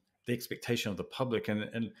the expectation of the public.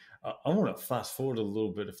 And I want to fast forward a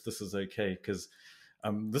little bit, if this is okay, because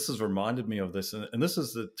this has reminded me of this. And this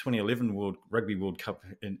is the 2011 Rugby World Cup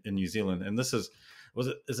in New Zealand. And this is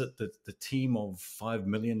it the team of 5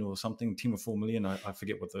 million or something, team of 4 million? I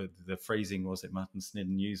forget what the phrasing was at Martin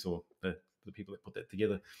Sneddon News, or the people that put that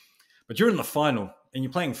together. But you're in the final and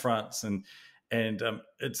you're playing France, and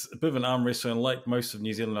it's a bit of an arm wrestle. And like most of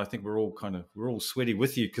New Zealand, I think we're all sweaty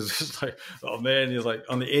with you, because it's like, oh man, you're like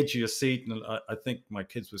on the edge of your seat. And I think my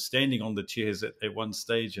kids were standing on the chairs at one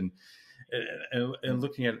stage and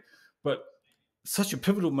looking at it. But such a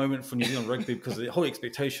pivotal moment for New Zealand rugby, because the whole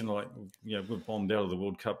expectation, like, you know, we've bombed out of the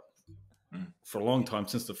World Cup for a long time,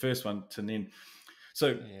 since the first one to then.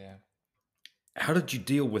 So how did you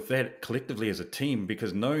deal with that collectively as a team?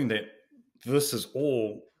 Because knowing that this is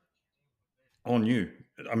all on you,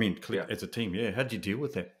 I mean, as a team, how did you deal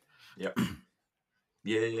with that? Yeah,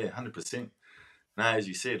 100%. No, as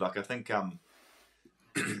you said, like, I think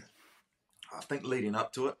leading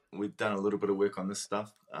up to it, we've done a little bit of work on this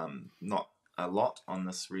stuff. Not a lot on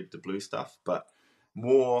this red to blue stuff, but the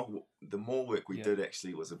more work we did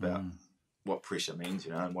actually was about what pressure means,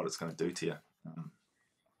 you know, and what it's going to do to you,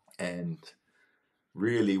 and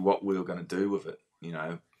really what we were going to do with it, you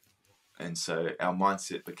know. And so our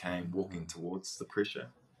mindset became walking towards the pressure,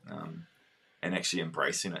 and actually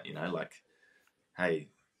embracing it, you know, like, hey,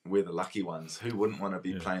 we're the lucky ones. Who wouldn't want to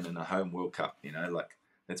be playing in a home World Cup, you know? Like,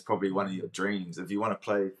 that's probably one of your dreams. If you want to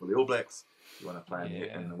play for the All Blacks, you want to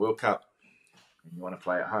play in the World Cup, and you want to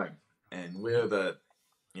play at home. And we're the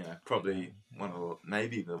probably one of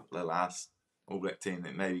maybe the last All Black team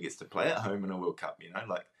that maybe gets to play at home in a World Cup.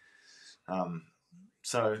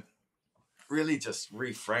 So really just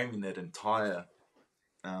reframing that entire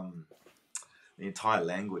the entire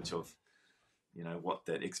language of what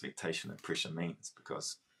that expectation and pressure means,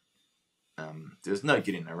 because there's no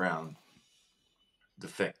getting around the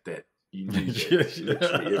fact that you knew that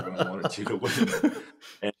literally everyone wanted you to win.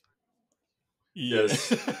 And there's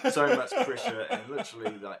so much pressure, and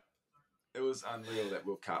literally it was unreal, that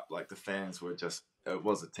World Cup. Like, the fans were just, it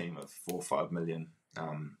was a team of 4 or 5 million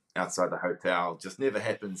outside the hotel. Just never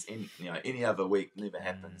happens any other week, never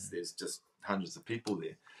happens. There's just hundreds of people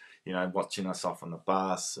there, watching us off on the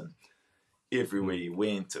bus, and everywhere you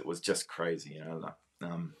went, it was just crazy,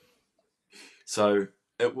 so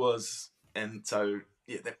it was, and so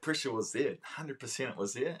that pressure was there, 100% it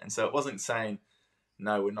was there. And so it wasn't saying,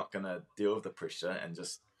 no, we're not going to deal with the pressure and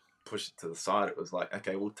just push it to the side. It was like,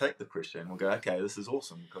 okay, we'll take the pressure and we'll go, okay, this is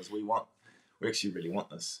awesome, because we actually really want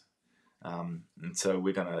this. And so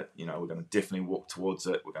we're gonna definitely walk towards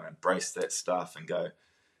it. We're gonna embrace that stuff and go,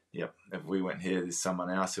 yep, if we weren't here, there's someone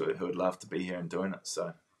else who would love to be here and doing it.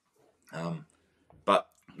 So, but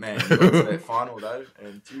man, you got to that final though,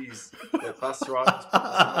 and geez, that bus ride was probably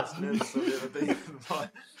the most nervous I've ever been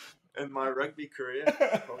in my rugby career,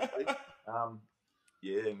 probably.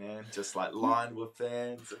 Yeah, man, just like lined with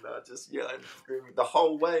fans, and just yelling, screaming the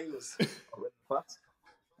whole way. Was on the bus,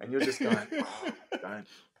 and you're just going, oh, don't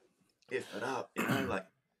F it up,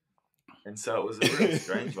 and so it was a really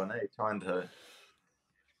strange one, trying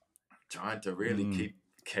to really keep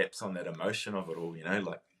caps on that emotion of it all,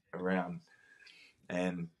 around.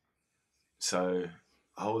 And so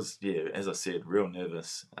I was, as I said, real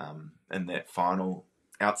nervous in that final,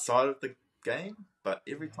 outside of the game. But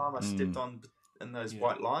every time I stepped on in those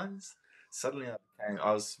white lines, suddenly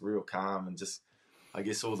I was real calm, and just, I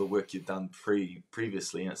guess, all the work you've done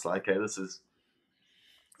previously, and it's like, okay, this is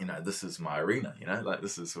my arena,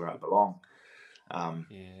 this is where I belong.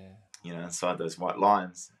 Inside those white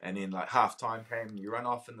lines. And then like half time came, you run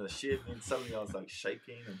off in the shed, and suddenly I was like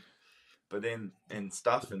shaking and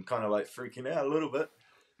stuff, and kind of like freaking out a little bit.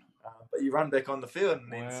 But you run back on the field,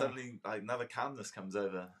 and then suddenly like another calmness comes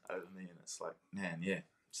over me, and it's like, man, yeah.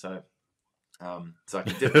 So I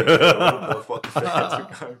can definitely feel a little bit of what the fans were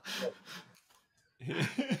going for.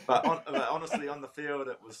 But honestly, on the field,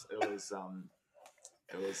 it was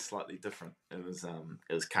slightly different. It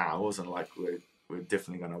was calm. It wasn't like we're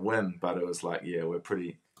definitely going to win, but it was like, we're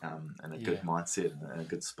pretty in a good mindset and a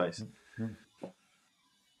good space.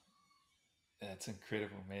 That's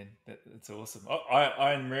incredible, man. That's awesome.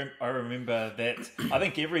 I remember that. I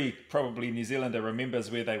think every probably New Zealander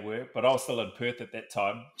remembers where they were, but I was still in Perth at that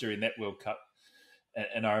time during that World Cup,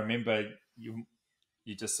 and I remember you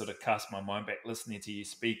just sort of cast my mind back listening to you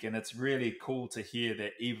speak, and it's really cool to hear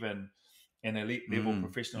that even an elite level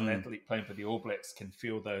professional athlete playing for the All Blacks can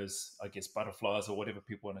feel those, I guess, butterflies or whatever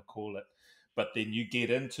people want to call it. But then you get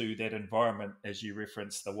into that environment, as you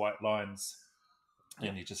referenced, the white lines,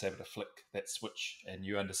 and you're just able to flick that switch, and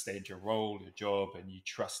you understand your role, your job, and you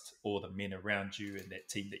trust all the men around you and that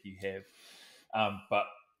team that you have. But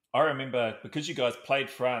I remember, because you guys played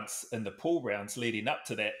France in the pool rounds leading up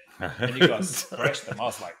to that, and you guys thrashed them, I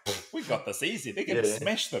was like, we got this easy. They're going to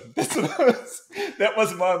smash them. That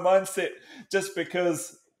was my mindset, just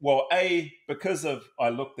because, well, A, because of I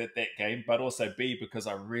looked at that game, but also B, because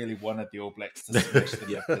I really wanted the All Blacks to smash them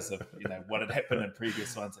because of what had happened in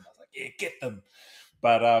previous ones. And I was like, get them.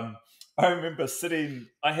 But I remember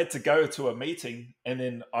I had to go to a meeting, and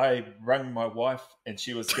then I rang my wife, and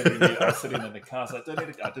she was getting me. I was sitting in the car, so I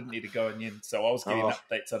didn't need to go in. So I was getting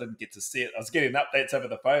updates. I didn't get to see it. I was getting updates over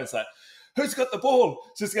the phone. It's like, who's got the ball?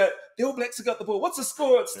 She's like, the All Blacks have got the ball. What's the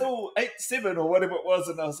score? It's still 8-7 or whatever it was.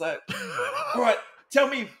 And I was like, all right, tell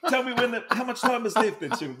me how much time is left.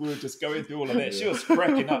 And we were just going through all of that. She was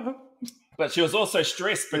cracking up. But she was also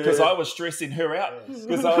stressed because I was stressing her out,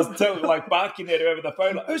 because I was barking at her over the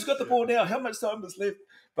phone, like, who's got the ball now? How much time is left?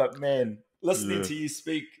 But man, listening to you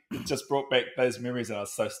speak, it just brought back those memories, and I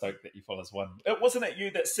was so stoked that you fellas won. Wasn't it you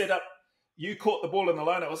that set up, you caught the ball in the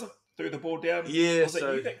line, it wasn't? Threw the ball down? Yeah. Was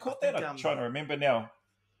it you that caught that? I'm trying to remember now.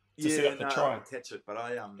 To set up the try. I didn't catch it, but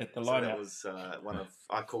I at the line so that out. Was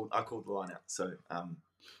I called the line out. So I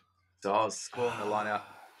was calling the line out,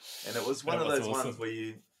 and it was one of those ones where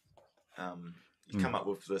you come up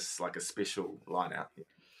with this like a special line out,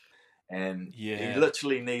 and you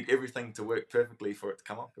literally need everything to work perfectly for it to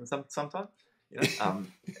come off. And sometimes, and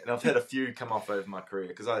I've had a few come off over my career,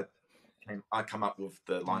 because I come up with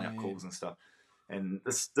the line out calls and stuff. And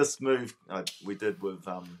this move we did with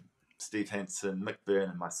Steve Hansen, Mick Byrne,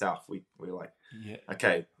 and myself, we were like,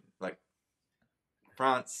 okay, like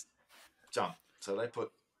France jump. So they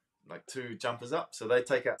put like 2 jumpers up. So they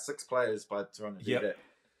take out 6 players by trying to do that.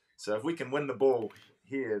 So if we can win the ball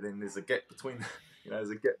here, then there's a gap between,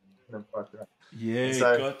 there's a gap between them. Yeah,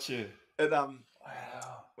 so gotcha. It,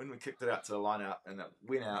 when we kicked it out to the line out and it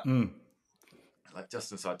went out like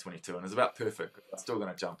just inside 22 and it was about perfect. I'm still going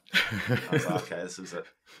to jump. I was like, okay, this is it.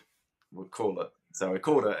 We'll call it. So we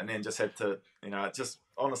called it and then just had to, it just,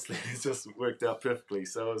 honestly, it just worked out perfectly.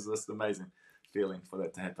 So it was just amazing feeling for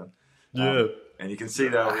that to happen. Yeah. And you can see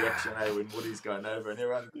the reaction, when Woody's going over and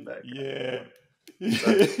everyone's back. Yeah.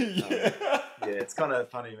 So, it's kind of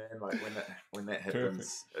funny, man. Like when that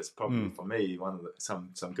happens, it's probably for me one of the,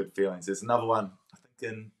 some good feelings. There's another one, I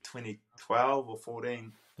think in 2012 or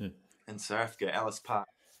 14 in South Africa, Alice Park.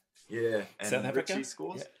 Yeah, and South Africa? Richie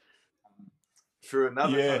scores through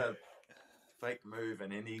another kind of fake move,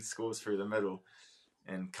 and then he scores through the middle,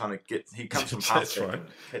 and kind of he comes from halfback and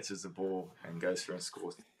catches the ball and goes through and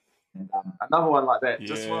scores. And another one like that,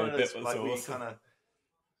 just one of those like we kind of.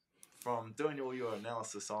 From doing all your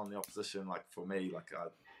analysis on the opposition, like for me, like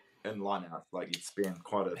in lineouts, like you'd spend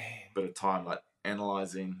quite a bit of time like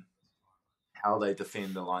analysing how they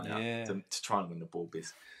defend the lineout to try and win the ball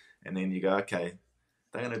best. And then you go, okay,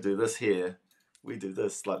 they're going to do this here. We do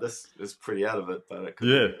this. Like this is pretty out of it, but it could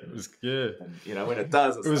And, when it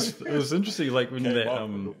does, it was interesting. Like when that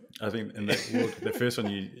I think in that the first one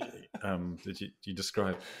that you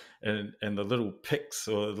described, and the little picks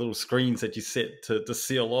or the little screens that you set to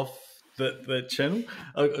seal off that channel,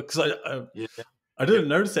 because I didn't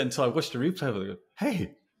notice that until I watched the replay. I go,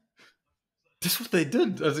 hey, that's what they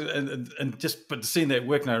did, and just but seeing that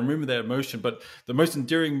work, and I remember that emotion. But the most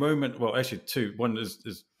endearing moment, well, actually 2. One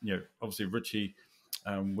is obviously Richie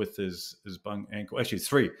with his bung ankle. Actually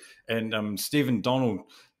 3, and Stephen Donald,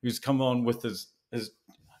 who's come on with his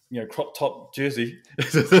crop top jersey.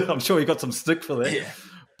 I'm sure he got some stick for that. Yeah.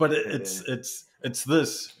 But it's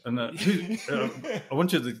this, and I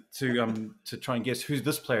want you to try and guess who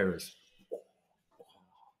this player is.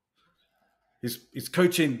 He's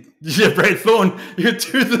coaching Brad Thorne. You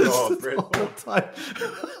do this all the time.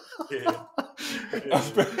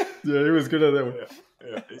 He was good at that one.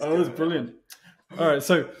 That was brilliant. All right,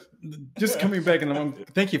 so just coming back, and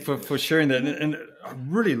thank you for sharing that, and I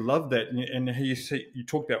really love that, and how you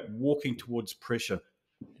talked about walking towards pressure.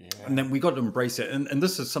 Yeah. And then we got to embrace it. And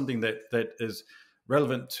this is something that is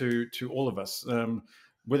relevant to all of us.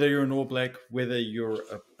 Whether you're an All Black, whether you're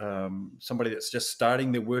somebody that's just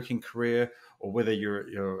starting their working career, or whether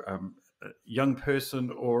you're a young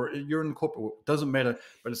person or you're in corporate, it doesn't matter.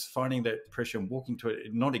 But it's finding that pressure and walking to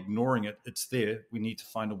it, not ignoring it. It's there. We need to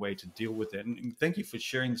find a way to deal with that. And thank you for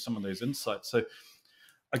sharing some of those insights. So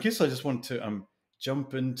I guess I just want to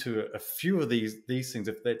jump into a few of these things,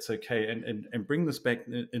 if that's okay, and bring this back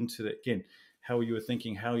into that again, how you were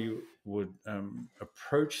thinking, how you would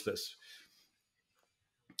approach this.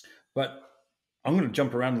 But I'm going to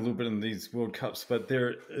jump around a little bit in these World Cups, but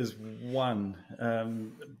there is one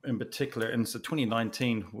in particular, and it's the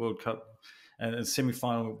 2019 World Cup, and a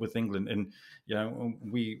semi-final with England. And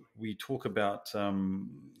we talk about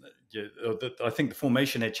I think the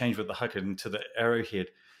formation had changed with the haka into the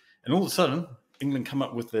arrowhead, and all of a sudden England come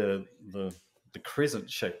up with the crescent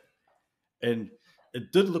shape, and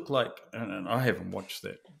it did look like, and I haven't watched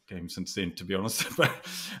that game since then, to be honest, but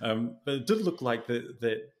it did look like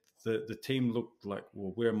the team looked like,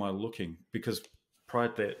 well, where am I looking? Because prior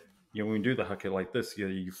to that, when we do the haka like this,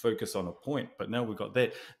 you focus on a point, but now we've got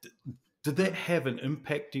that. Did that have an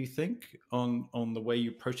impact, do you think, on the way you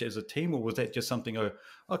approach it as a team, or was that just something,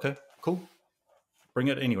 okay, cool, bring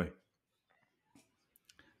it anyway?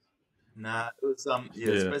 Nah, it was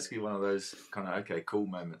it's basically one of those kind of okay, cool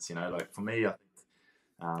moments, like for me, I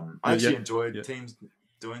think I actually enjoyed teams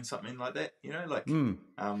doing something like that, having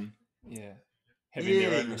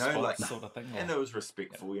their own response sort of thing, and it was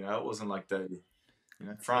respectful, it wasn't like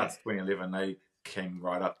France 2011, they came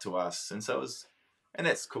right up to us, and so it was, and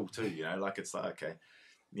that's cool too, like it's like okay,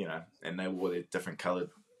 and they wore their different coloured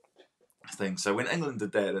things. So when England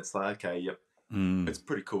did that, it's like okay, yep, it's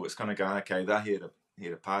pretty cool. It's kind of going okay, they're here to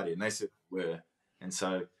party, and they said were, and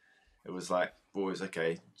so it was like, boys,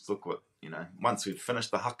 okay, look what once we've finished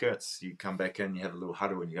the haka, you come back in, you have a little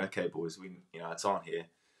huddle, and you go, okay, boys, we it's on here.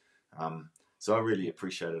 So I really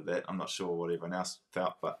appreciated that. I'm not sure what everyone else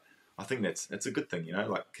felt, but I think it's a good thing,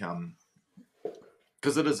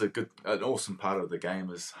 because it is an awesome part of the game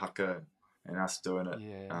is haka and us doing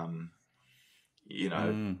it,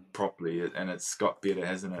 properly, and it's got better,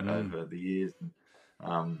 hasn't it, over the years?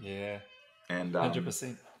 And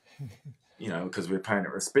 100%. because we're paying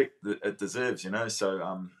it respect that it deserves,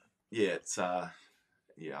 So it's I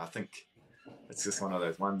think it's just one of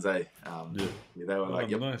those ones, eh? They were like,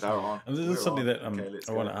 nice. they were on. And this is something that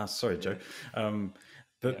I want to ask. Sorry, Joe.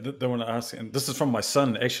 They want to ask, and this is from my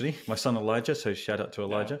son, actually, my son Elijah. So shout out to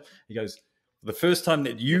Elijah. He goes, the first time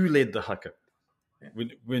that you led the haka,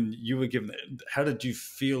 when you were given, how did you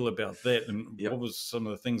feel about that, and what was some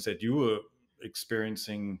of the things that you were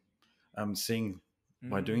experiencing, seeing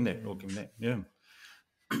by doing that, looking that?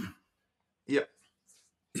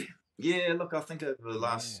 Look, I think over the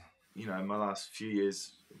last, my last few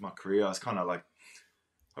years of my career, I was kind of like,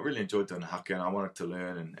 I really enjoyed doing haka, and I wanted to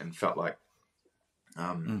learn, and felt like,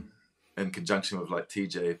 in conjunction with like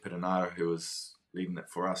TJ Piranara, who was leading it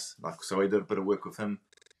for us, like, so we did a bit of work with him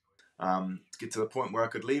to get to the point where I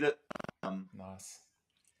could lead it. Nice.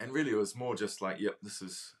 And really, it was more just like, this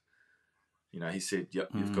is, he said,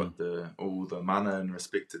 you've got all the mana and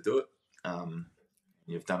respect to do it.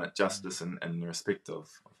 You've done it justice and respect of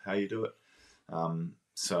how you do it.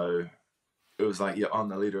 So it was like, I'm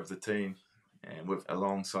the leader of the team, and with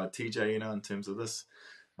alongside TJ, in terms of this.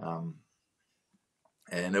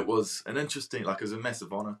 And it was an interesting, like, it was a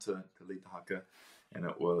massive honour to lead the haka, and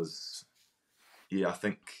it was, I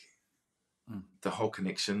think the whole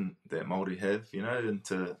connection that Māori have,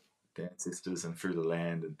 into the ancestors and through the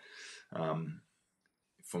land, and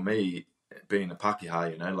for me, being a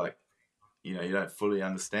Pākehā, like, you don't fully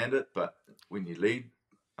understand it, but when you lead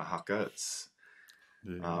a haka, it's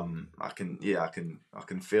I can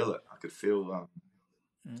feel it. I could feel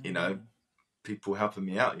people helping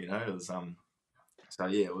me out. It was so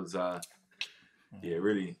it was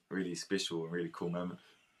really, really special and really cool moment.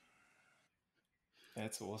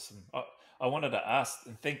 That's awesome. I wanted to ask,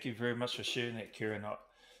 and thank you very much for sharing that, Kieran.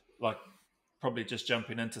 Like, probably just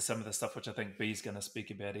jumping into some of the stuff which I think B's going to speak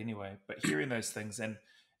about anyway, but hearing those things, and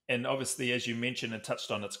obviously, as you mentioned and touched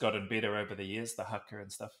on, it's gotten better over the years, the haka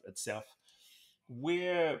and stuff itself.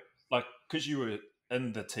 Where, like, because you were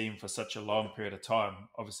in the team for such a long period of time,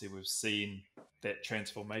 obviously we've seen that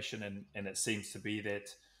transformation, and it seems to be that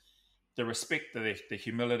the respect, the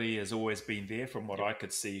humility has always been there from what I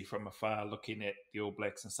could see from afar, looking at the All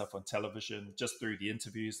Blacks and stuff on television, just through the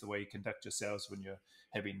interviews, the way you conduct yourselves when you're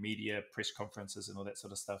having media, press conferences and all that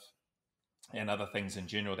sort of stuff, and other things in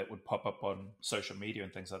general that would pop up on social media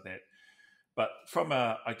and things like that. But from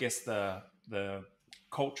I guess the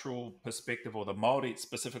cultural perspective, or the Māori,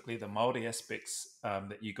 specifically the Māori aspects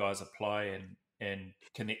that you guys apply and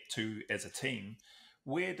connect to as a team,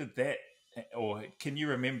 where did that, or can you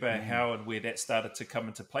remember how and where that started to come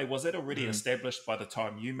into play? Was that already established by the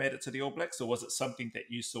time you made it to the All Blacks, or was it something that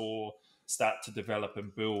you saw start to develop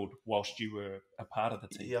and build whilst you were a part of the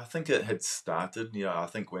team? Yeah, I think it had started. I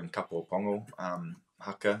think when Kapo Pongo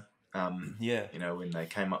haka, when they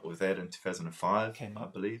came up with that in 2005, I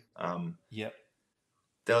believe.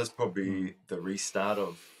 That was probably the restart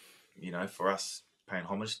of, for us paying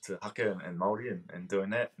homage to haka and Māori and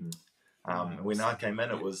doing that. And when I came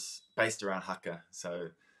in, it was based around haka. So,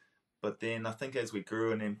 but then I think as we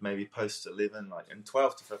grew, and then maybe post 11, like in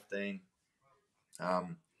 12 to 15,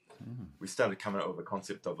 we started coming up with a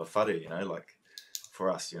concept of a whare, like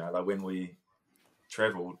for us, like when we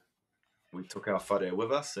travelled, we took our whare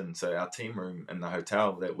with us. And so our team room in the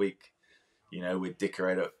hotel that week, we'd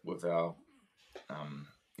decorate it with our,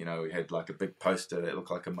 we had like a big poster that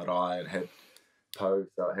looked like a marae. It had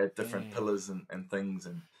posts, so it had different pillars and things.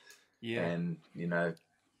 And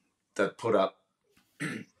they'd put up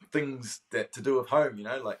things that to do with home,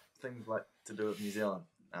 like things like to do with New Zealand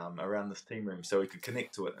around this team room, so we could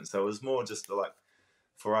connect to it. And so it was more just like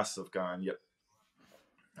for us of going,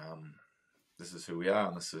 this is who we are,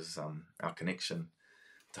 and this is our connection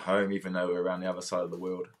to home, even though we're around the other side of the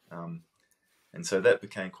world. And so that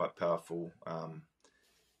became quite powerful.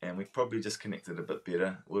 And we've probably just connected a bit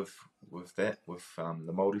better with that, with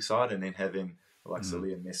the Māori side, and then having like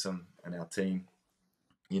Liam Messam in our team,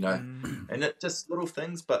 and it just little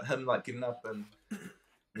things, but him like getting up and,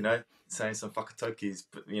 saying some whakatokis,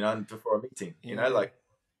 before a meeting, like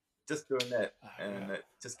just doing that, and it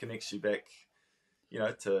just connects you back,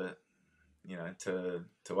 to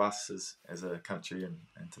us as a country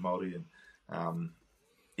and to Māori, and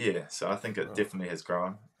so I think it definitely has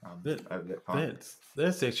grown over that time.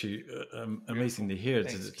 That's actually amazing to hear.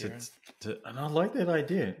 Thanks, And I like that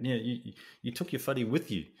idea. Yeah, you took your whare with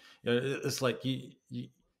you. It's like you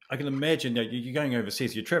I can imagine you're going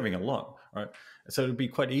overseas. You're traveling a lot, right? So it'd be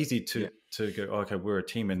quite easy to go, okay, we're a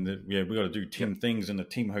team, and we got to do team things in a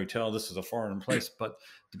team hotel. This is a foreign place, but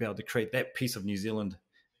to be able to create that piece of New Zealand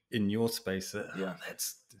in your space,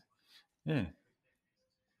 that's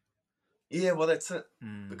Yeah, well, that's it.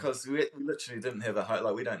 Because we literally didn't have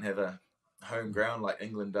we don't have a home ground like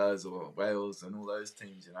England does, or Wales and all those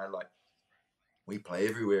teams, you know, like we play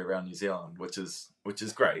everywhere around New Zealand, which is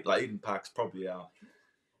great. Like Eden Park's probably our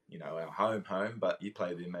home, but you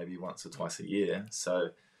play there maybe once or twice a year. So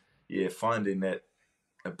yeah, finding that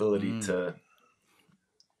ability to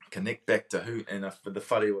connect back to who, and for the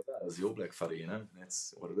whare with us, the All Black whare, you know,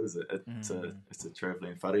 that's what it is. It's a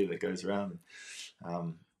travelling whare that goes around.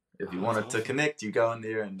 If you wanted to connect, you go in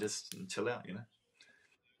there and just chill out, you know.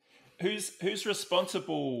 Who's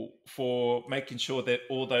responsible for making sure that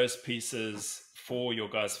all those pieces for your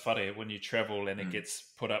guys' whare when you travel and it gets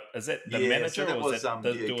put up? Is it the manager, so or is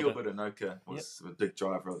it Gilbert Anoka was a big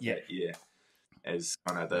driver of that, as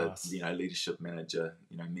kind of the leadership manager,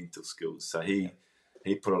 mental skills. So he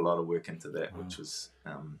put a lot of work into that, which was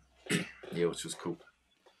cool.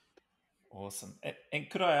 Awesome. And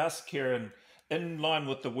could I ask, Kieran, in line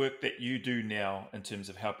with the work that you do now in terms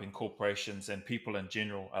of helping corporations and people in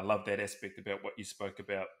general, I love that aspect about what you spoke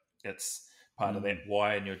about. It's part of that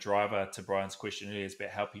why, and your driver, to Brian's question earlier, is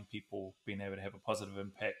about helping people, being able to have a positive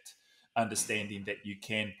impact, understanding that you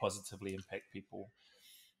can positively impact people.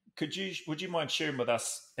 Would you mind sharing with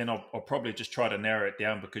us, and I'll probably just try to narrow it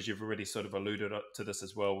down because you've already sort of alluded to this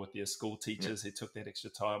as well with your school teachers who took that extra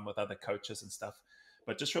time with other coaches and stuff.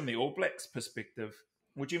 But just from the All Blacks perspective,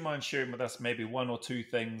 would you mind sharing with us maybe one or two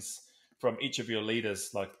things from each of your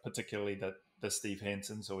leaders, like particularly the Steve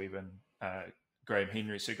Hansons, or even Sir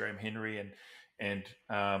Graham Henry and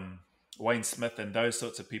Wayne Smith and those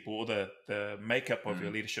sorts of people, or the makeup of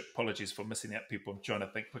your leadership? Apologies for missing out people. I'm trying to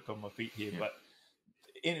think quick on my feet here, but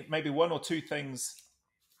maybe one or two things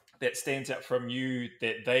that stands out from you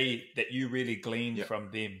that you really gleaned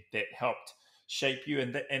from them that helped shape you,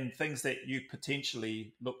 and things that you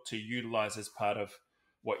potentially look to utilize as part of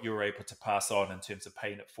what you're able to pass on in terms of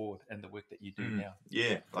paying it forward and the work that you do now.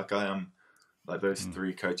 Yeah, like like those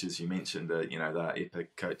three coaches you mentioned, they're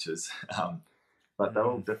epic coaches, but they're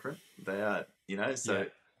all different. They are, so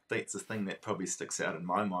that's the thing that probably sticks out in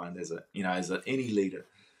my mind as any leader.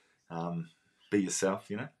 Be yourself,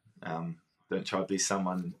 don't try to be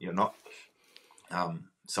someone you're not.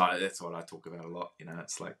 So that's what I talk about a lot.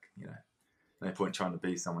 It's like, no point trying to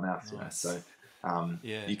be someone else. Nice. So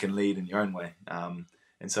you can lead in your own way.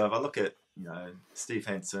 And so if I look at, Steve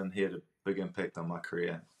Hansen, he had a big impact on my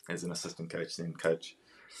career as an assistant coach, then coach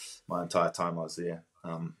my entire time I was there.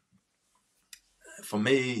 For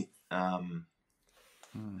me,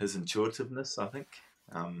 his intuitiveness, I think,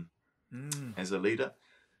 as a leader,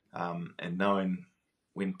 and knowing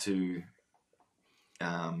when to,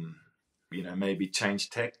 maybe change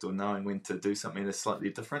tact, or knowing when to do something that's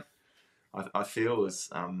slightly different, I feel is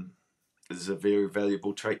a very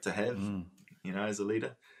valuable trait to have, as a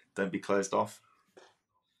leader. Don't be closed off,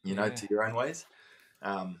 to your own ways.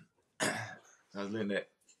 I learned that,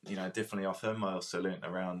 definitely off him. I also learned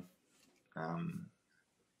around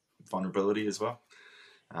vulnerability as well.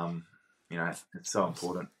 It's so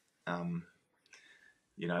important,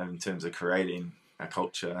 in terms of creating a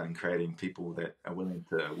culture and creating people that are willing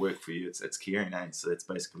to work for you. It's caring, so that's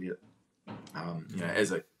basically it.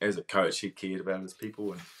 As a coach, he cared about his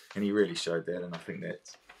people, and he really showed that, and I think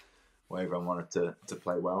that's why everyone wanted to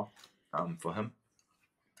play well for him.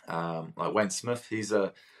 Like Wayne Smith, he's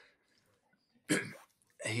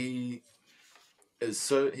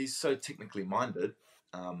so technically minded,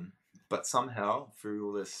 but somehow through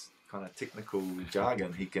all this kind of technical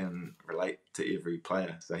jargon, he can relate to every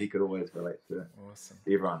player. So he could always relate to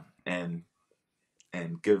everyone and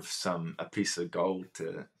give a piece of gold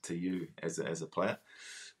to you as a player.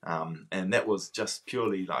 And that was just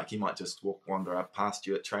purely like, he might just wander up past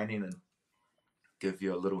you at training and give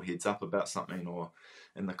you a little heads up about something, or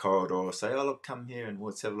in the corridor, or say, "Oh, look, come here and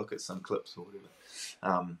let's have a look at some clips," or whatever.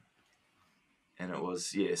 And it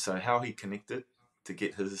was, so how he connected to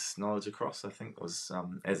get his knowledge across, I think, was,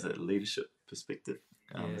 as a leadership perspective,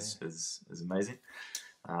 is amazing.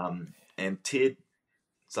 And Ted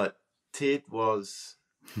was,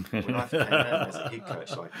 when I came in as a head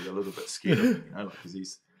coach, like, he's a little bit scared of him, because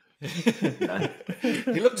he's,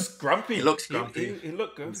 he looks grumpy. He looks grumpy. He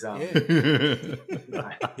looked good.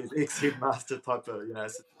 He's ex-headmaster type of,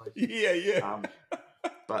 situation. Yeah.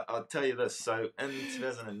 But I'll tell you this. So in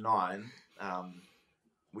 2009,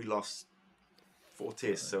 we lost 4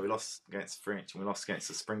 tests. So we lost against French, and we lost against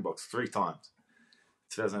the Springboks 3 times.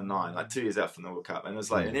 2009, like 2 years out from the World Cup, and it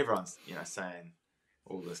was like, and everyone's saying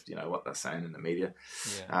all this, what they're saying in the media.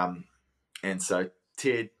 And so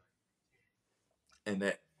Ted, and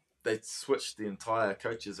that they switched the entire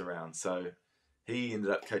coaches around. So he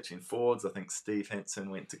ended up coaching forwards. I think Steve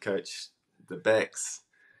Hansen went to coach the backs,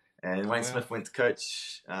 and Wayne Smith went to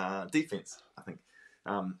coach defense, I think.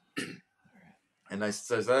 And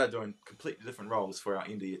they're doing completely different roles for our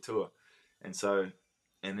end of year tour. And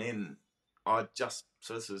then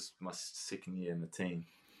so this is my second year in the team,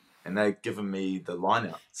 and they've given me the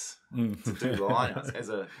lineouts to do the lineouts as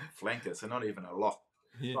a flanker, so not even a lock.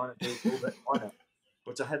 Trying to do all that lineout,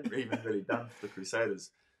 which I hadn't even really done for the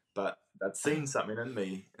Crusaders, but they'd seen something in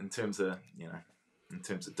me in terms of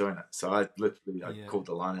doing it. So I called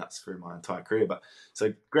the lineouts through my entire career. But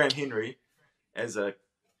so Graham Henry, as a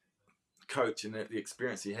coach and the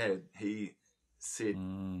experience he had, he said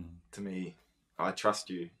to me, I trust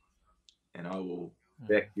you and I will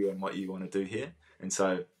back you on what you want to do here. And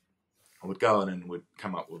so I would go in and would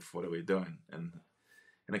come up with what are we doing, and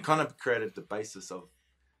it kind of created the basis of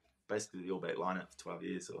basically the All Black lineup for 12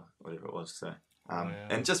 years or whatever it was. So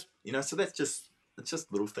and just so it's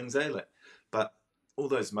just little things, but all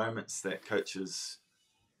those moments that coaches,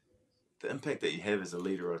 the impact that you have as a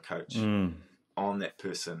leader or a coach on that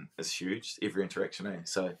person is huge. Every interaction,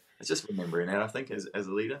 So it's just remembering that, I think, as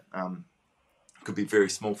a leader. It could be very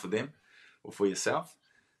small for them or for yourself,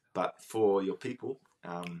 but for your people,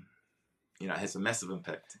 it has a massive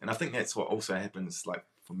impact. And I think that's what also happens, like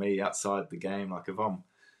for me outside the game. Like if I'm,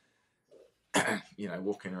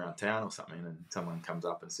 walking around town or something, and someone comes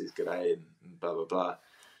up and says "G'day" and blah blah blah.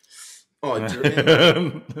 Oh, do you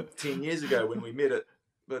remember 10 years ago when we met at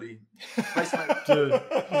bloody placement?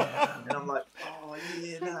 And I'm like, oh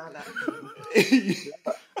yeah, no.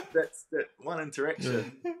 That's that one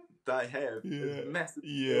interaction they have is massive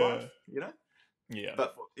in life, Yeah.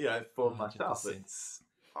 But for myself, it's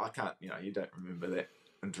I can't. You don't remember that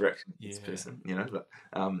interaction with this person,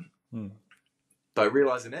 But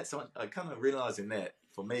realizing that, so I kind of realizing that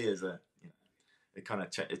for me is it kind of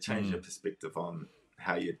it changed your perspective on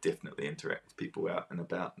how you definitely interact with people out and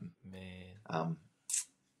about, and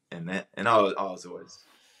I was always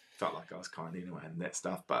felt like I was kind anyway and that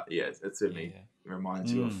stuff. But it certainly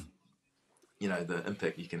reminds you of the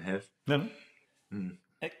impact you can have.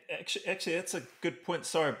 Actually, that's a good point.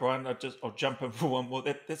 Sorry, Brian, I'll jump in for one more.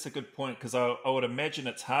 That's a good point, because I would imagine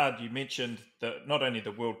it's hard. You mentioned not only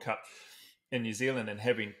the World Cup in New Zealand and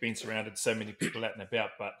having been surrounded so many people out and about,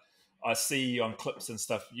 but I see on clips and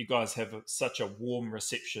stuff, you guys have such a warm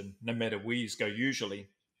reception no matter where you go. Usually,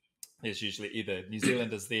 there's either New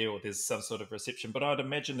Zealanders there or there's some sort of reception. But I'd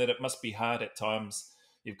imagine that it must be hard at times.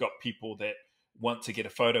 You've got people that want to get a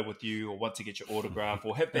photo with you or want to get your autograph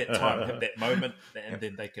or have that time, have that moment, and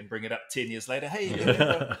then they can bring it up 10 years later. Hey,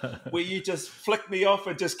 where you just flicked me off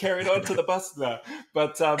and just carried on to the bus now.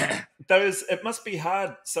 But it must be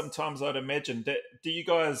hard sometimes, I'd imagine. Do you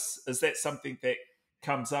guys, is that something that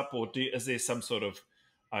comes up, or is there some sort of,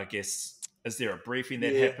 I guess, is there a briefing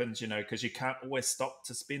that happens, because you can't always stop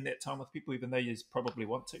to spend that time with people, even though you probably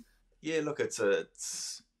want to? Yeah, look, it's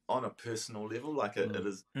on a personal level, like it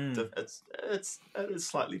is, it is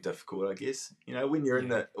slightly difficult, I guess. When you're in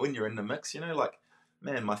the mix, like,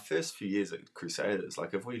 man, my first few years at Crusaders,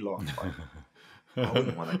 like if we lost, like, I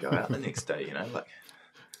wouldn't want to go out the next day, like.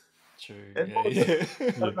 True. I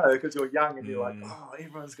don't know, because you're young and you're like, oh,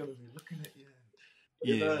 everyone's going to be looking at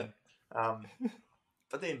you.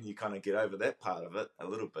 But then you kind of get over that part of it a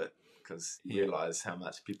little bit, because you realise how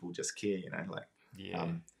much people just care,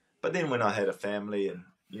 but then when I had a family and,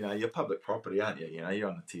 you're public property, aren't you? You're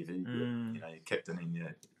on the TV, you're captaining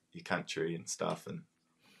your country and stuff. And,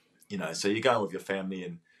 so you're going with your family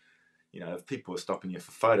and, if people are stopping you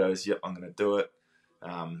for photos, I'm going to do it.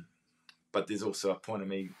 But there's also a point of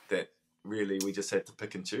me that really we just had to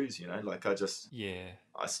pick and choose, like I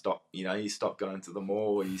stopped, you stop going to the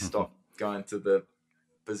mall, or you stop going to the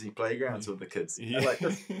busy playgrounds with the kids, like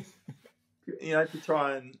just, to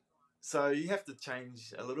try and, so you have to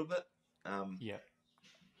change a little bit.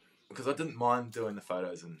 Because I didn't mind doing the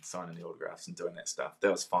photos and signing the autographs and doing that stuff. That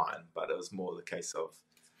was fine, but it was more the case of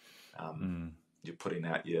you're putting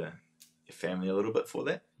out your family a little bit for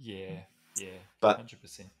that. But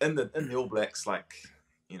 100%. In the All Blacks, like,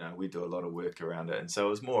 we do a lot of work around it, and so it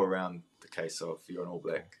was more around the case of you're an All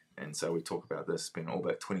Black, and so we talk about this being All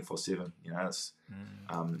Black 24/7. It's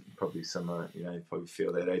probably similar. You probably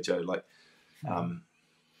feel that, Joe. Like,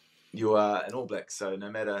 you are an All Black, so no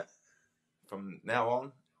matter from now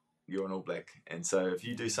on, you're an All Black, and so if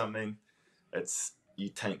you do something, it's you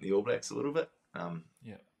taint the All Blacks a little bit.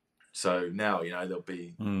 So now there'll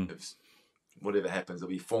be if whatever happens, there'll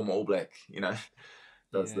be former All Black.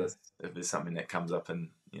 Does this if there's something that comes up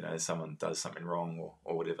and someone does something wrong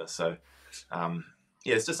or whatever. So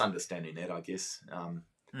it's just understanding that, I guess.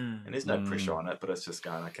 And there's no pressure on it, but it's just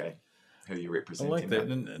going, okay, who you representing. I like that,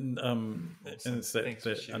 and it's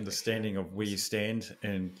that understanding of where you stand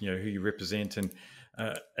and who you represent, and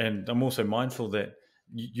I'm also mindful that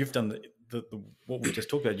you've done what we just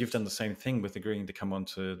talked about, you've done the same thing with agreeing to come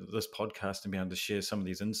onto this podcast and be able to share some of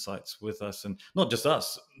these insights with us, and not just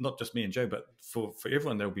us, not just me and Joe, but for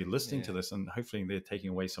everyone that will be listening to this, and hopefully they're taking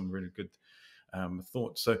away some really good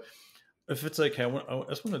thoughts. So if it's okay, I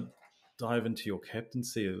just want to dive into your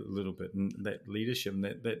captaincy a little bit, and that leadership, and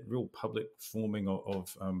that real public forming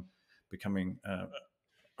of becoming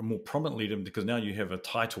a more prominent leader, because now you have a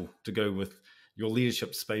title to go with your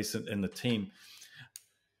leadership space in the team.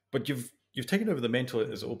 But you've taken over the mantle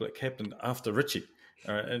as All Black captain after Richie,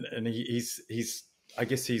 and he's I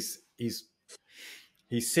guess he's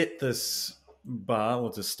set this bar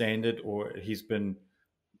or the standard, or he's been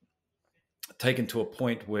taken to a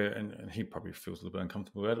point where, and he probably feels a little bit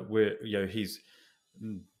uncomfortable about it, where he's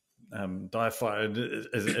deified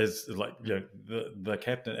as like the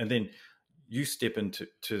captain, and then you step into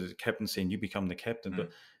the captaincy and you become the captain.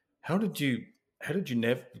 But how did you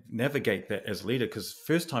navigate that as leader? Because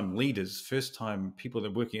first time people that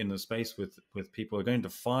are working in the space with people are going to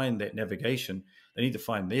find that navigation. They need to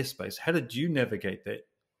find their space. How did you navigate that?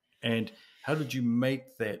 And how did you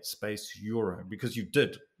make that space your own? Because you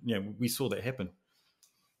did. We saw that happen.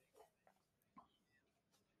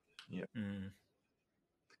 Yeah.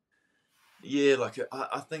 Yeah, like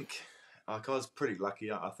I think like I was pretty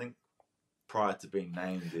lucky. I think prior to being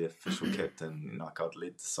named the official captain, like I'd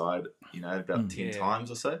led the side, about 10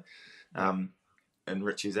 times or so, in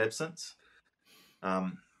Richie's absence.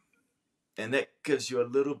 And that gives you a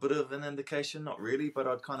little bit of an indication, not really, but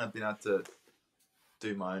I'd kind of been able to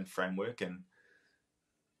do my own framework. And,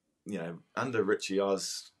 under Richie, I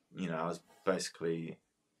was basically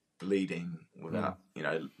leading without,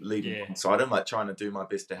 leading alongside him, like trying to do my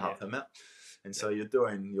best to help him out. And so you're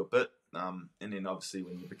doing your bit. And then obviously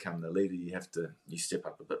when you become the leader, you step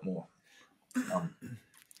up a bit more.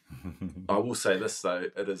 I will say this though,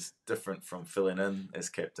 it is different from filling in as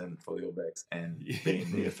captain for the All Blacks and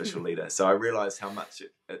being the official leader. So I realised how much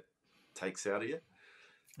it takes out of you.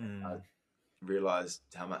 I realised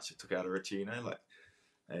how much it took out of Richie,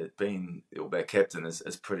 being the All Black captain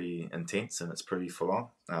is pretty intense and it's pretty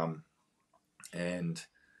full on.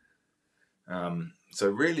 So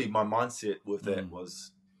really my mindset with that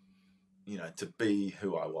was, to be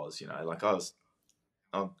who I was,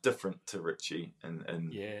 I'm different to Richie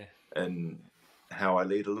and how I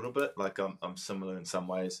lead a little bit. Like I'm similar in some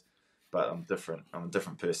ways, but I'm different. I'm a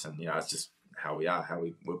different person. It's just how we are, how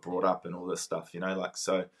we were brought up and all this stuff, my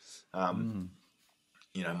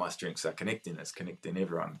strengths are connecting. It's connecting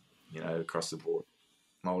everyone, across the board,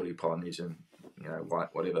 Māori, Polynesian,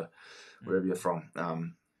 white, whatever, wherever you're from.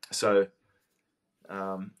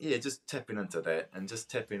 Just tapping into that and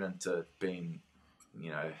just tapping into being,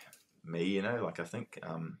 me, I think.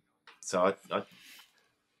 So I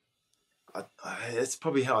it's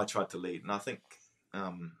probably how I tried to lead, and I think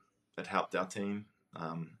it helped our team,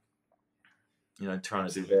 trying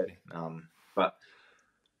to do that. But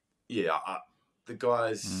the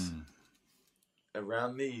guys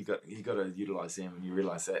around me, you got to utilize them, and you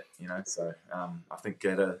realize that, So I think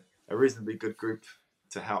get a reasonably good group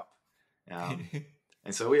to help.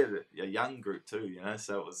 And so we had a young group too,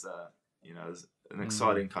 so it was, it was an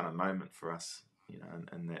exciting kind of moment for us,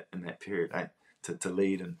 in that period, to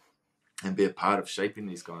lead and be a part of shaping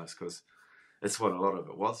these guys, because it's what a lot of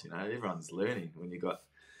it was, everyone's learning. When you got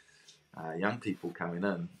young people coming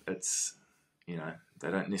in, it's, they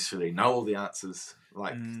don't necessarily know all the answers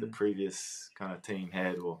like the previous kind of team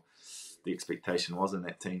had, or the expectation was in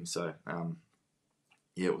that team. So,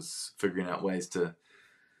 it was figuring out ways to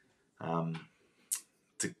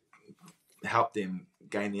help them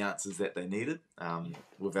gain the answers that they needed,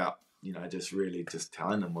 without, just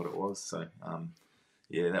telling them what it was. So,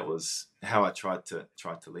 that was how I tried to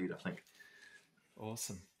lead, I think.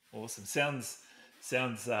 Awesome. Sounds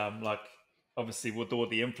like, obviously with all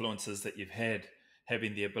the influences that you've had,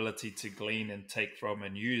 having the ability to glean and take from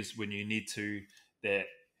and use when you need to, that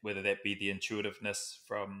whether that be the intuitiveness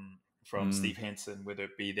from Steve Hansen, whether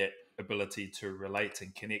it be that ability to relate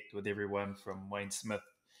and connect with everyone from Wayne Smith,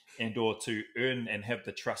 and or to earn and have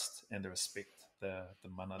the trust and the respect, the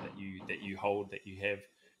mana that you hold, that you have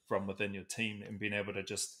from within your team, and being able to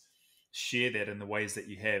just share that in the ways that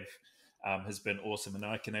you have, has been awesome. And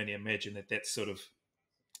I can only imagine that that's sort of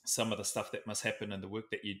some of the stuff that must happen in the work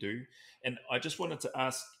that you do. And I just wanted to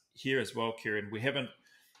ask here as well, Kieran, we haven't,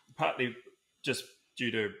 partly just due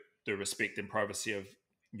to the respect and privacy of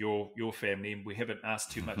your family, and we haven't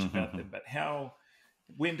asked too much about them, but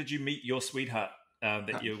when did you meet your sweetheart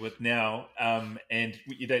that you're with now? And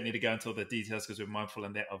you don't need to go into all the details because we're mindful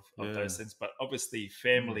in that of those things, but obviously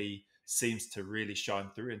family seems to really shine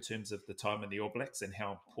through in terms of the time in the All Blacks and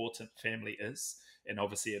how important family is. and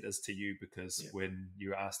obviously it is to you, because when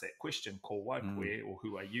you asked that question, ko waikoe, or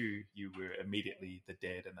who are you, you were immediately the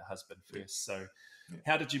dad and the husband first. So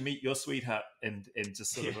how did you meet your sweetheart, and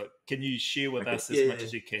just sort of can you share with us as much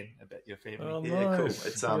as you can about your family? Oh, yeah, nice.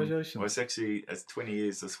 Cool. It's 20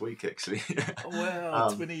 years this week, actually. Oh, wow.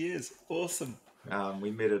 20 years. Awesome.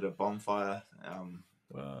 We met at a bonfire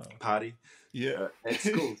party at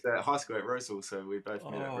school, so at high school at Rosal. So we both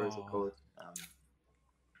met at Rosal College.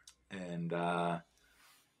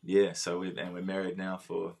 So we're married now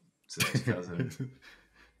since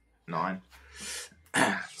 2009.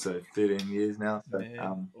 So 13 years now. So,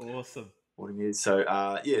 awesome. 14 years. So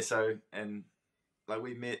and like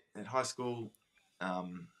we met at high school.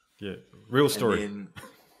 Real story. And then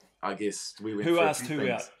I guess we went. Who asked who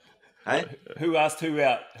out? Hey? Who asked who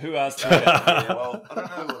out? Who asked who out? Yeah, well, I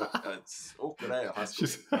don't know. It's awkward, at high school.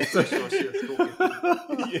 I'm sure she was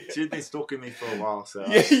stalking. She'd been stalking me for a while, so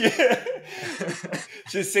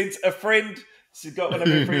she sent a friend. She's got one of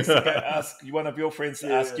her friends to go ask one of your friends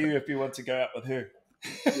to ask you if you want to go out with her.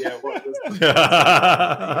 Yeah, what was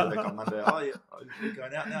back on Monday? Oh yeah, we're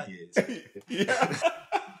going out now.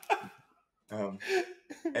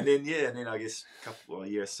 And then I guess a couple of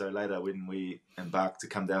years so later, when we embarked to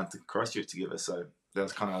come down to Christchurch together, so that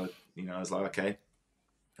was kind of, I was like, okay,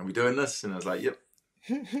 are we doing this? And I was like, yep.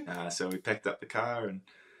 So we packed up the car, and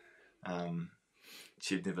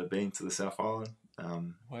she'd never been to the South Island.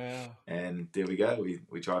 Wow. And there we go.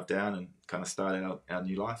 We drive down and kind of start our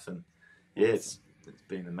new life, and it's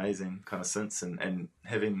been amazing kind of since. And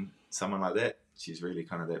having someone like that, she's really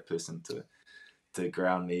kind of that person to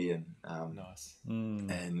ground me and nice.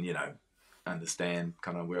 And understand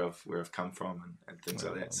kind of where I've come from and things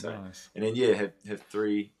like that. So nice. And then have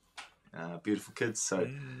three beautiful kids. So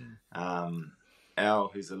Al,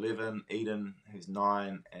 who's 11, Eden, who's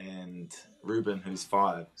 9, and Ruben, who's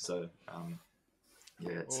 5. So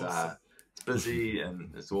it's awesome. It's busy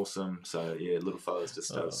and it's awesome. So little fella's just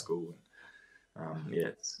started school. And,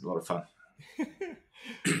 it's a lot of fun.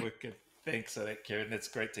 Wicked. Thanks for that, Kieran. That's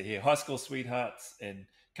great to hear. High school sweethearts and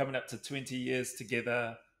coming up to 20 years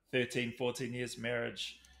together, 13, 14 years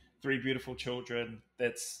marriage, 3 beautiful children.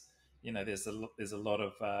 That's, there's a lot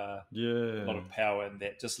of power in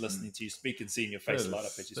that. Just listening to you speak and seeing your face light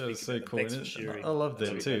up as you speak. That's so cool. Thanks for sharing. I love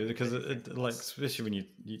that too, because it like, especially when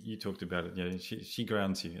you talked about it, she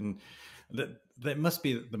grounds you, and that must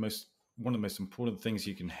be one of the most important things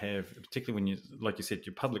you can have, particularly when you, like you said,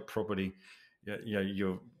 your public property.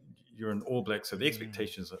 You're an All Black, so the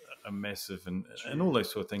expectations are massive and all those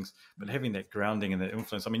sort of things. But having that grounding and that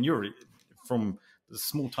influence, I mean, you're from the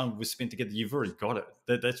small time we've spent together, you've already got it.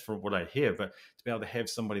 That's from what I hear. But to be able to have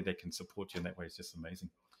somebody that can support you in that way is just amazing.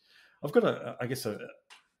 I've got a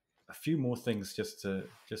few more things just to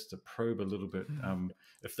probe a little bit,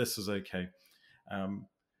 if this is okay.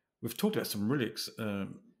 We've talked about some really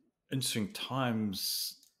interesting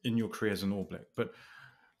times in your career as an All Black, but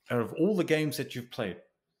out of all the games that you've played,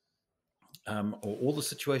 or all the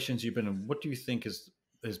situations you've been in, what do you think has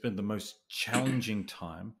been the most challenging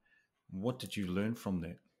time? What did you learn from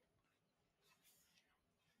that?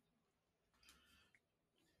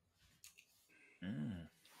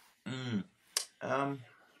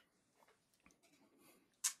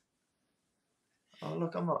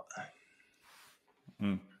 Look, I'm not.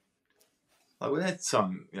 Like, we've had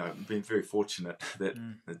some, been very fortunate that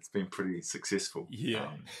it's been pretty successful. Yeah.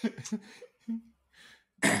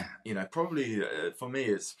 Probably for me,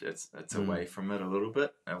 it's away from it a little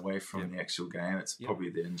bit, away from the actual game. It's probably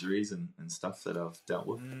the injuries and stuff that I've dealt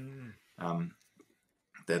with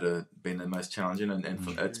that have been the most challenging. And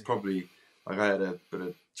it's probably, like, I had a bit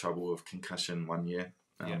of trouble with concussion one year,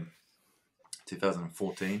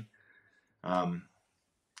 2014.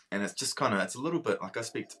 And it's just it's a little bit like, I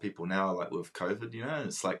speak to people now, like with COVID, and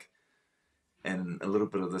it's like, and a little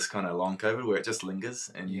bit of this kind of long COVID where it just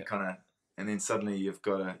lingers, and you and then suddenly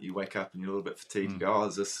you wake up and you're a little bit fatigued. You go, oh,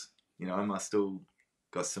 is this, am I still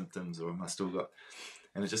got symptoms, or am I still got,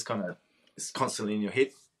 and it just it's constantly in your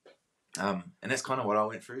head. And that's kind of what I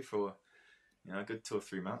went through for, a good 2 or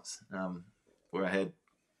 3 months, where I had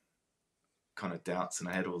kind of doubts and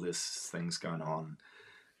I had all these things going on.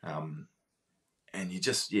 And you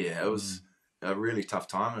just, it was a really tough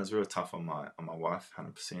time. It was really tough on my wife,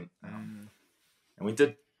 100%. And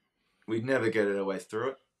we navigated our way through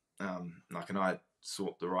it. And I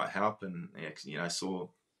sought the right help, and saw,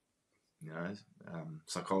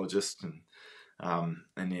 psychologist, and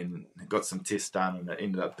then got some tests done, and it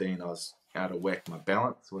ended up being I was out of whack. My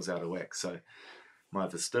balance was out of whack, so my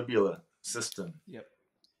vestibular system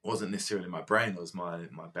wasn't necessarily my brain; it was my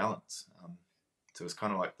balance. So it's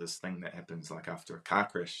kind of like this thing that happens like after a car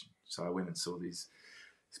crash. So I went and saw these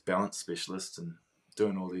balance specialists and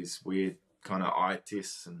doing all these weird kind of eye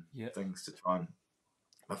tests and things to try and.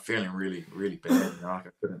 I'm feeling really, really bad. You know, like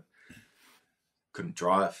I couldn't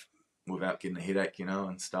drive without getting a headache, you know,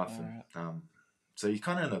 and stuff. And so you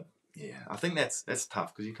kind of, I think that's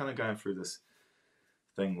tough because you're kind of going through this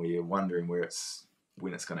thing where you're wondering when it's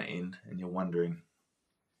going to end, and you're wondering,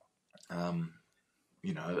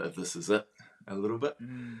 you know, if this is it a little bit,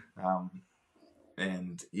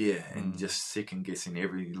 and just second guessing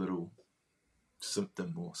every little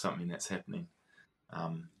symptom or something that's happening,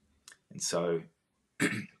 and so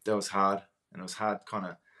that was hard, and it was hard kind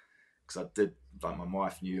of because I did, like, my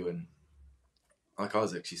wife knew, and like I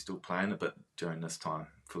was actually still playing a bit during this time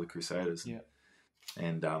for the Crusaders,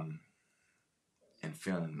 and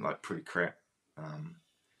feeling like pretty crap,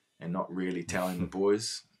 and not really telling the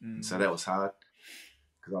boys, and so that was hard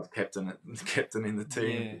because I was captain in the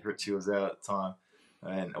team. Richie was out at the time,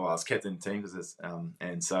 and I was captain in the team because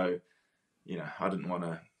and so, you know, I didn't want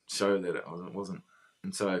to show that it wasn't,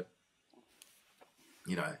 and so,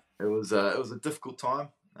 you know, it was a difficult time,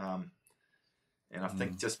 and I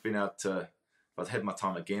think just being able to, if I'd had my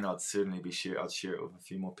time again, I'd certainly I'd share it with a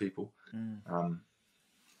few more people,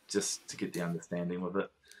 just to get the understanding with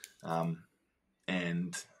it,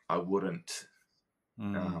 and I wouldn't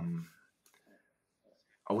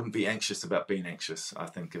be anxious about being anxious. I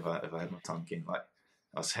think if I had my time again, like,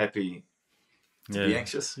 I was happy to be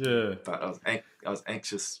anxious, but I was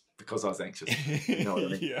anxious because I was anxious. You know what I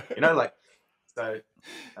mean? You know, like, so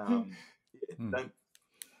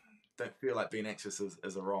don't feel like being anxious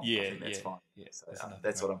is a wrong. I think that's fine. So,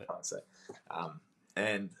 that's what I'm trying to say.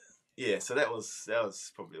 And so that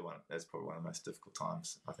was probably one of the most difficult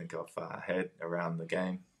times I think I've had around the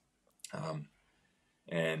game.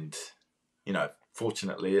 And, you know,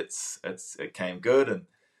 fortunately it came good, and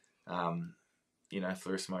you know, for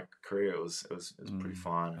the rest of my career it was pretty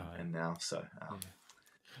fine, and now, so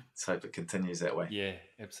let's hope it continues that way. Yeah,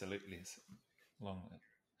 absolutely. It's long.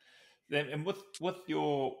 And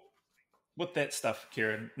with that stuff,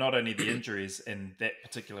 Kieran, not only the injuries and that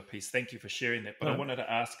particular piece, thank you for sharing that, but I wanted to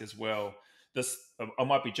ask as well, this, I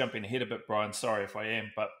might be jumping ahead a bit, Brian, sorry if I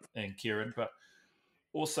am, and Kieran, but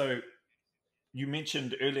also you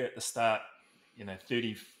mentioned earlier at the start, you know,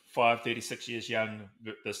 35, 36 years young,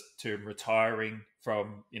 this term retiring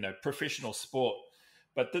from, you know, professional sport,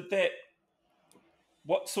 but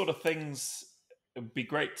what sort of things, it would be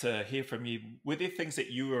great to hear from you. Were there things that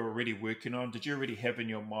you were already working on? Did you already have in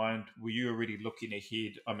your mind? Were you already looking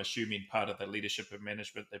ahead? I'm assuming part of the leadership and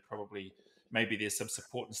management, maybe there's some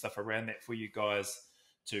support and stuff around that for you guys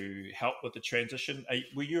to help with the transition.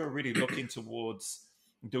 Were you already looking towards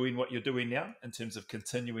doing what you're doing now in terms of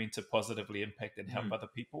continuing to positively impact and help other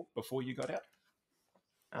people before you got out?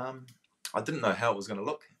 I didn't know how it was going to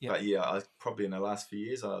look, but I probably in the last few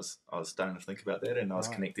years I was starting to think about that, and I was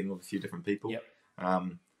connecting with a few different people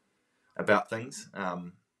about things.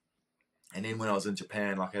 And then when I was in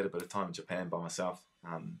Japan, like, I had a bit of time in Japan by myself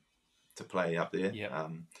to play up there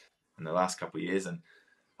in the last couple of years, and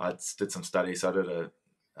I did some studies. So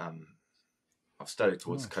I've studied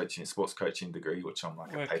towards sports coaching degree, which I'm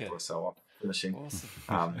like a paper or so I'm finishing.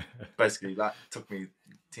 Awesome. Basically, that took me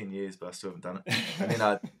 10 years, but I still haven't done it. And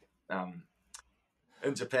then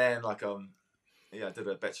in Japan, like, I did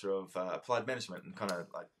a Bachelor of Applied Management, and kind of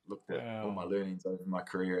like looked at all my learnings over my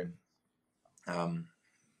career and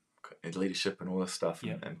leadership and all this stuff,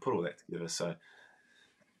 and put all that together. So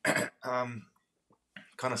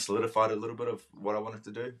kind of solidified a little bit of what I wanted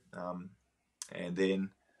to do. And then,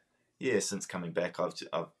 since coming back,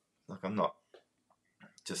 I'm not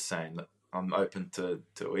just saying that I'm open to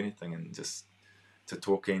anything, and just to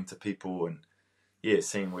talking to people, and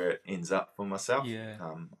seeing where it ends up for myself.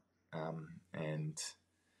 And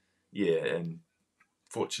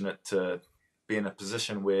fortunate to be in a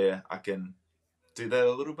position where I can do that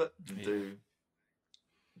a little bit, and do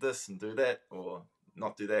this and do that, or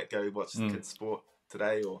not do that, go watch the kids' sport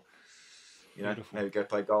today, or, you know, maybe go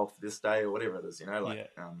play golf this day, or whatever it is, you know,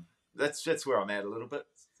 like, that's where I'm at a little bit.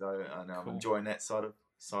 So I'm enjoying that side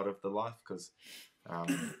of the life, because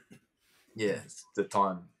it's the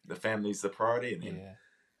time, the family's the priority, and then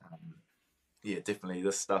definitely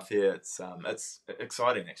this stuff here, it's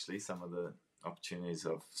exciting, actually, some of the opportunities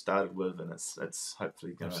I've started with, and it's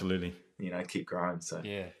hopefully going to, you know, keep growing. So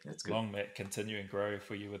it's good. Long may it continue and grow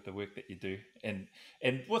for you with the work that you do. And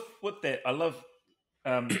with that, I love,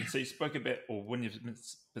 so you spoke about, or when you've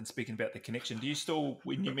been speaking about the connection, do you still,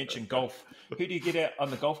 when you mention golf, who do you get out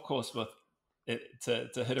on the golf course with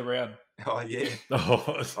to hit around? I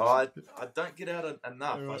don't get out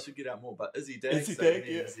enough. I should get out more. But Izzy Dag,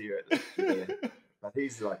 but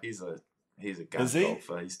he's a gun Is he?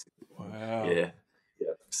 golfer. Wow. Yeah.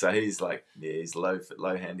 So he's he's low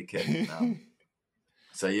handicap.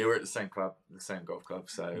 So we're at the same club, the same golf club.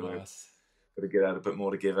 So we've got to get out a bit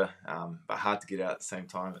more together. But hard to get out at the same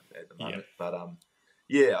time at the moment. But I'm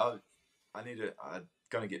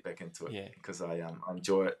going to get back into it because I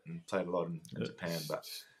enjoy it and played a lot in Japan. But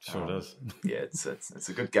sure does. It's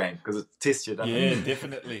a good game because it tests you, doesn't it? Yeah,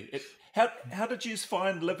 definitely. How did you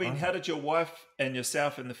find living? How did your wife and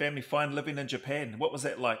yourself and the family find living in Japan? What was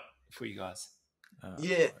that like for you guys?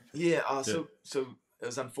 So it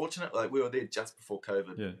was unfortunate. Like we were there just before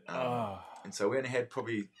COVID, and so we only had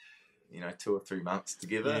probably 2 or 3 months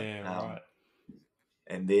together. Right.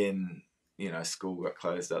 And then school got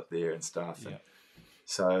closed up there and stuff, and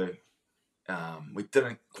so we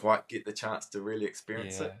didn't quite get the chance to really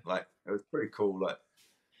experience it. Like it was pretty cool. Like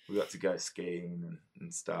we got to go skiing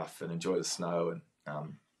and stuff and enjoy the snow,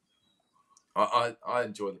 and I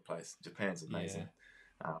enjoy the place. Japan's amazing.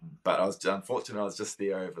 But I was unfortunate. I was just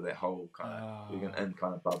there over that whole kind of in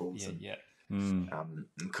kind of bubbles,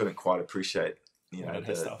 and couldn't quite appreciate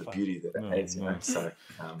the beauty that it has. So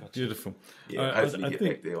beautiful. Hopefully I get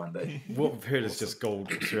think back there one day. What we've heard is just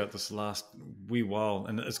gold throughout this last wee while,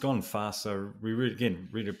 and it's gone fast. So we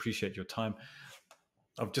really appreciate your time.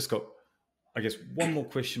 I've just got, I guess, one more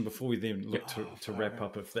question before we then look to wrap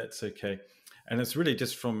up, if that's okay. And it's really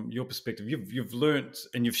just from your perspective. You've learnt,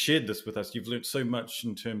 and you've shared this with us. You've learnt so much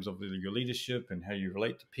in terms of your leadership and how you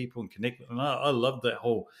relate to people and connect with them. And I love that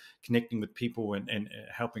whole connecting with people and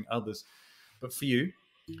helping others. But for you,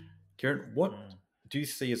 Kieran, what do you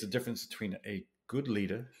see as the difference between a good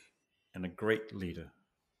leader and a great leader?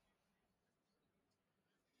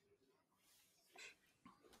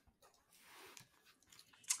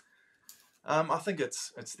 I think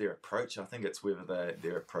it's their approach. I think it's whether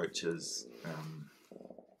their approach is,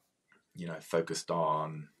 focused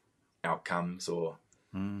on outcomes or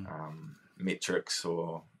metrics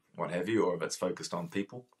or what have you, or if it's focused on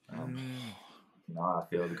people. I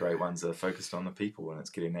feel the great ones are focused on the people, and it's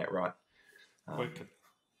getting that right.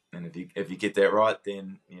 And if you get that right,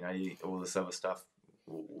 then all this other stuff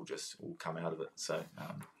will come out of it. So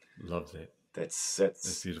love that. That's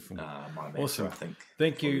beautiful. My mantra, awesome. I think.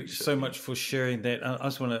 Thank you so much for sharing that. I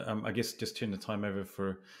just want to, just turn the time over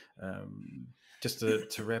for just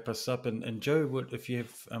to wrap us up. And Joe, if you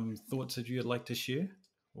have thoughts that you'd like to share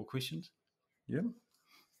or questions? Yeah.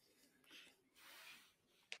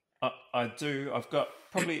 I do. I've got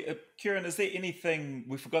probably, Kieran, is there anything,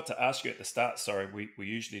 we forgot to ask you at the start, sorry, we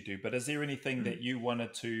usually do, but is there anything that you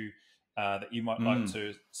wanted to, that you might like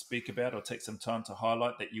to speak about or take some time to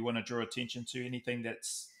highlight that you want to draw attention to? Anything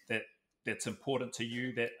that's important to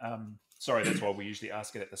you that, sorry, that's why we usually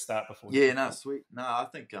ask it at the start before. Sweet. No, I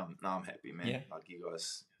think, I'm happy, man. Yeah. Like you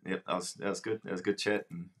guys, that was good. That was a good chat,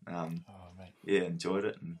 and enjoyed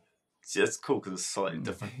it. And it's cool because it's slightly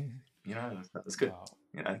different. It's good.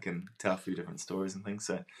 I can tell a few different stories and things.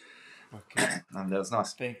 So that was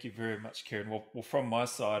nice. Thank you very much, Kieran. Well, from my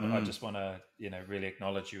side, I just want to, really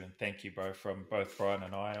acknowledge you and thank you, bro, from both Brian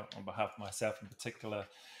and I, on behalf of myself in particular,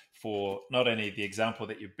 for not only the example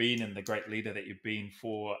that you've been and the great leader that you've been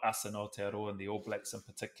for us in Aotearoa and the All Blacks in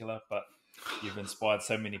particular, but you've inspired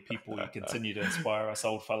so many people. You continue to inspire us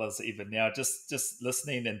old fellas even now. Just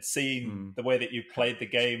listening and seeing the way that you played the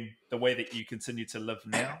game, the way that you continue to live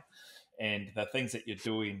now, and the things that you're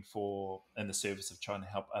doing in the service of trying to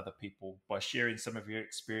help other people by sharing some of your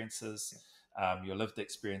experiences, your lived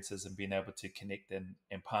experiences, and being able to connect and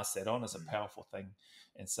pass that on is a powerful thing.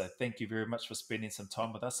 And so thank you very much for spending some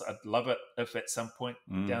time with us. I'd love it if at some point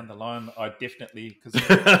down the line, I definitely, because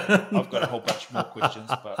I've got a whole bunch more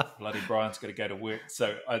questions, but bloody Brian's got to go to work.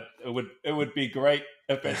 So it would be great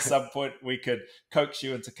if at some point we could coax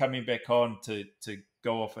you into coming back on to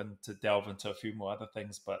go off and to delve into a few more other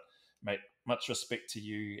things. But mate, much respect to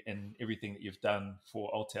you and everything that you've done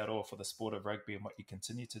for Aotearoa, for the sport of rugby, and what you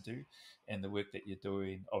continue to do, and the work that you're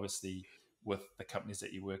doing, obviously, with the companies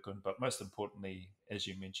that you work on, but most importantly, as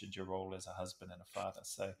you mentioned, your role as a husband and a father.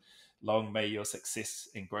 So long may your success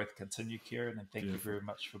and growth continue, Kieran, and thank you very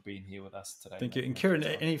much for being here with us today. Thank you. And Kieran,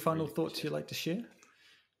 any final thoughts you'd like to share?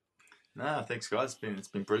 No, thanks, guys. It's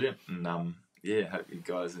been brilliant, and hope you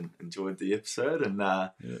guys enjoyed the episode,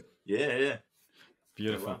 and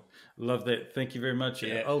Beautiful. Love that. Thank you very much.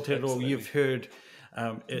 Aotearoa, you've heard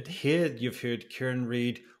it here. You've heard Kieran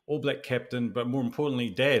Read, All Black captain, but more importantly,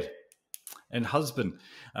 dad and husband.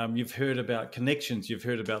 You've heard about connections. You've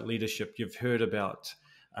heard about leadership. You've heard about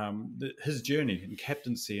his journey and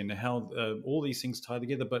captaincy and how all these things tie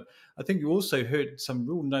together. But I think you also heard some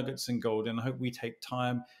real nuggets in gold, and I hope we take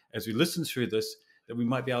time as we listen through this that we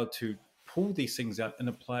might be able to pull these things out and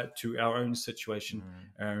apply it to our own situation,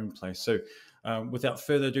 our own place. So without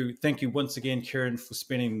further ado, thank you once again, Kieran, for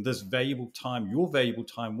spending this valuable time, your valuable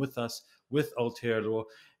time with us, with Aotearoa.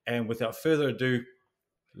 And without further ado,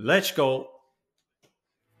 let's go.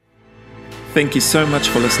 Thank you so much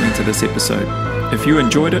for listening to this episode. If you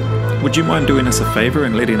enjoyed it, would you mind doing us a favour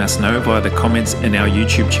and letting us know via the comments in our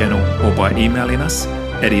YouTube channel or by emailing us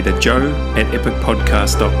at either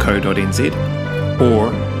joe@epichpodcast.co.nz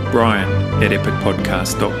or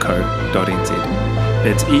brian@epichpodcast.co.nz.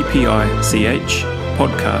 That's EPICH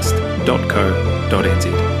podcast.co.nz.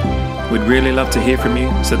 We'd really love to hear from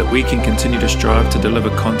you so that we can continue to strive to deliver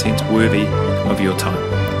content worthy of your time.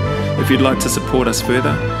 If you'd like to support us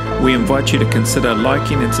further, we invite you to consider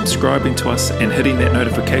liking and subscribing to us and hitting that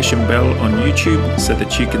notification bell on YouTube so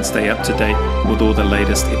that you can stay up to date with all the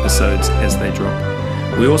latest episodes as they drop.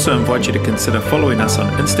 We also invite you to consider following us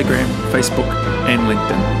on Instagram, Facebook and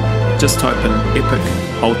LinkedIn. Just type in Epich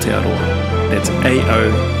Aotearoa. That's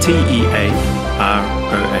Aotearoa.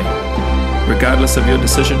 Regardless of your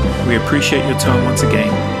decision, we appreciate your time once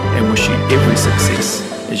again and wish you every success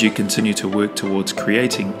as you continue to work towards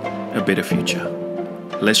creating a better future.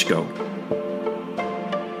 Let's go.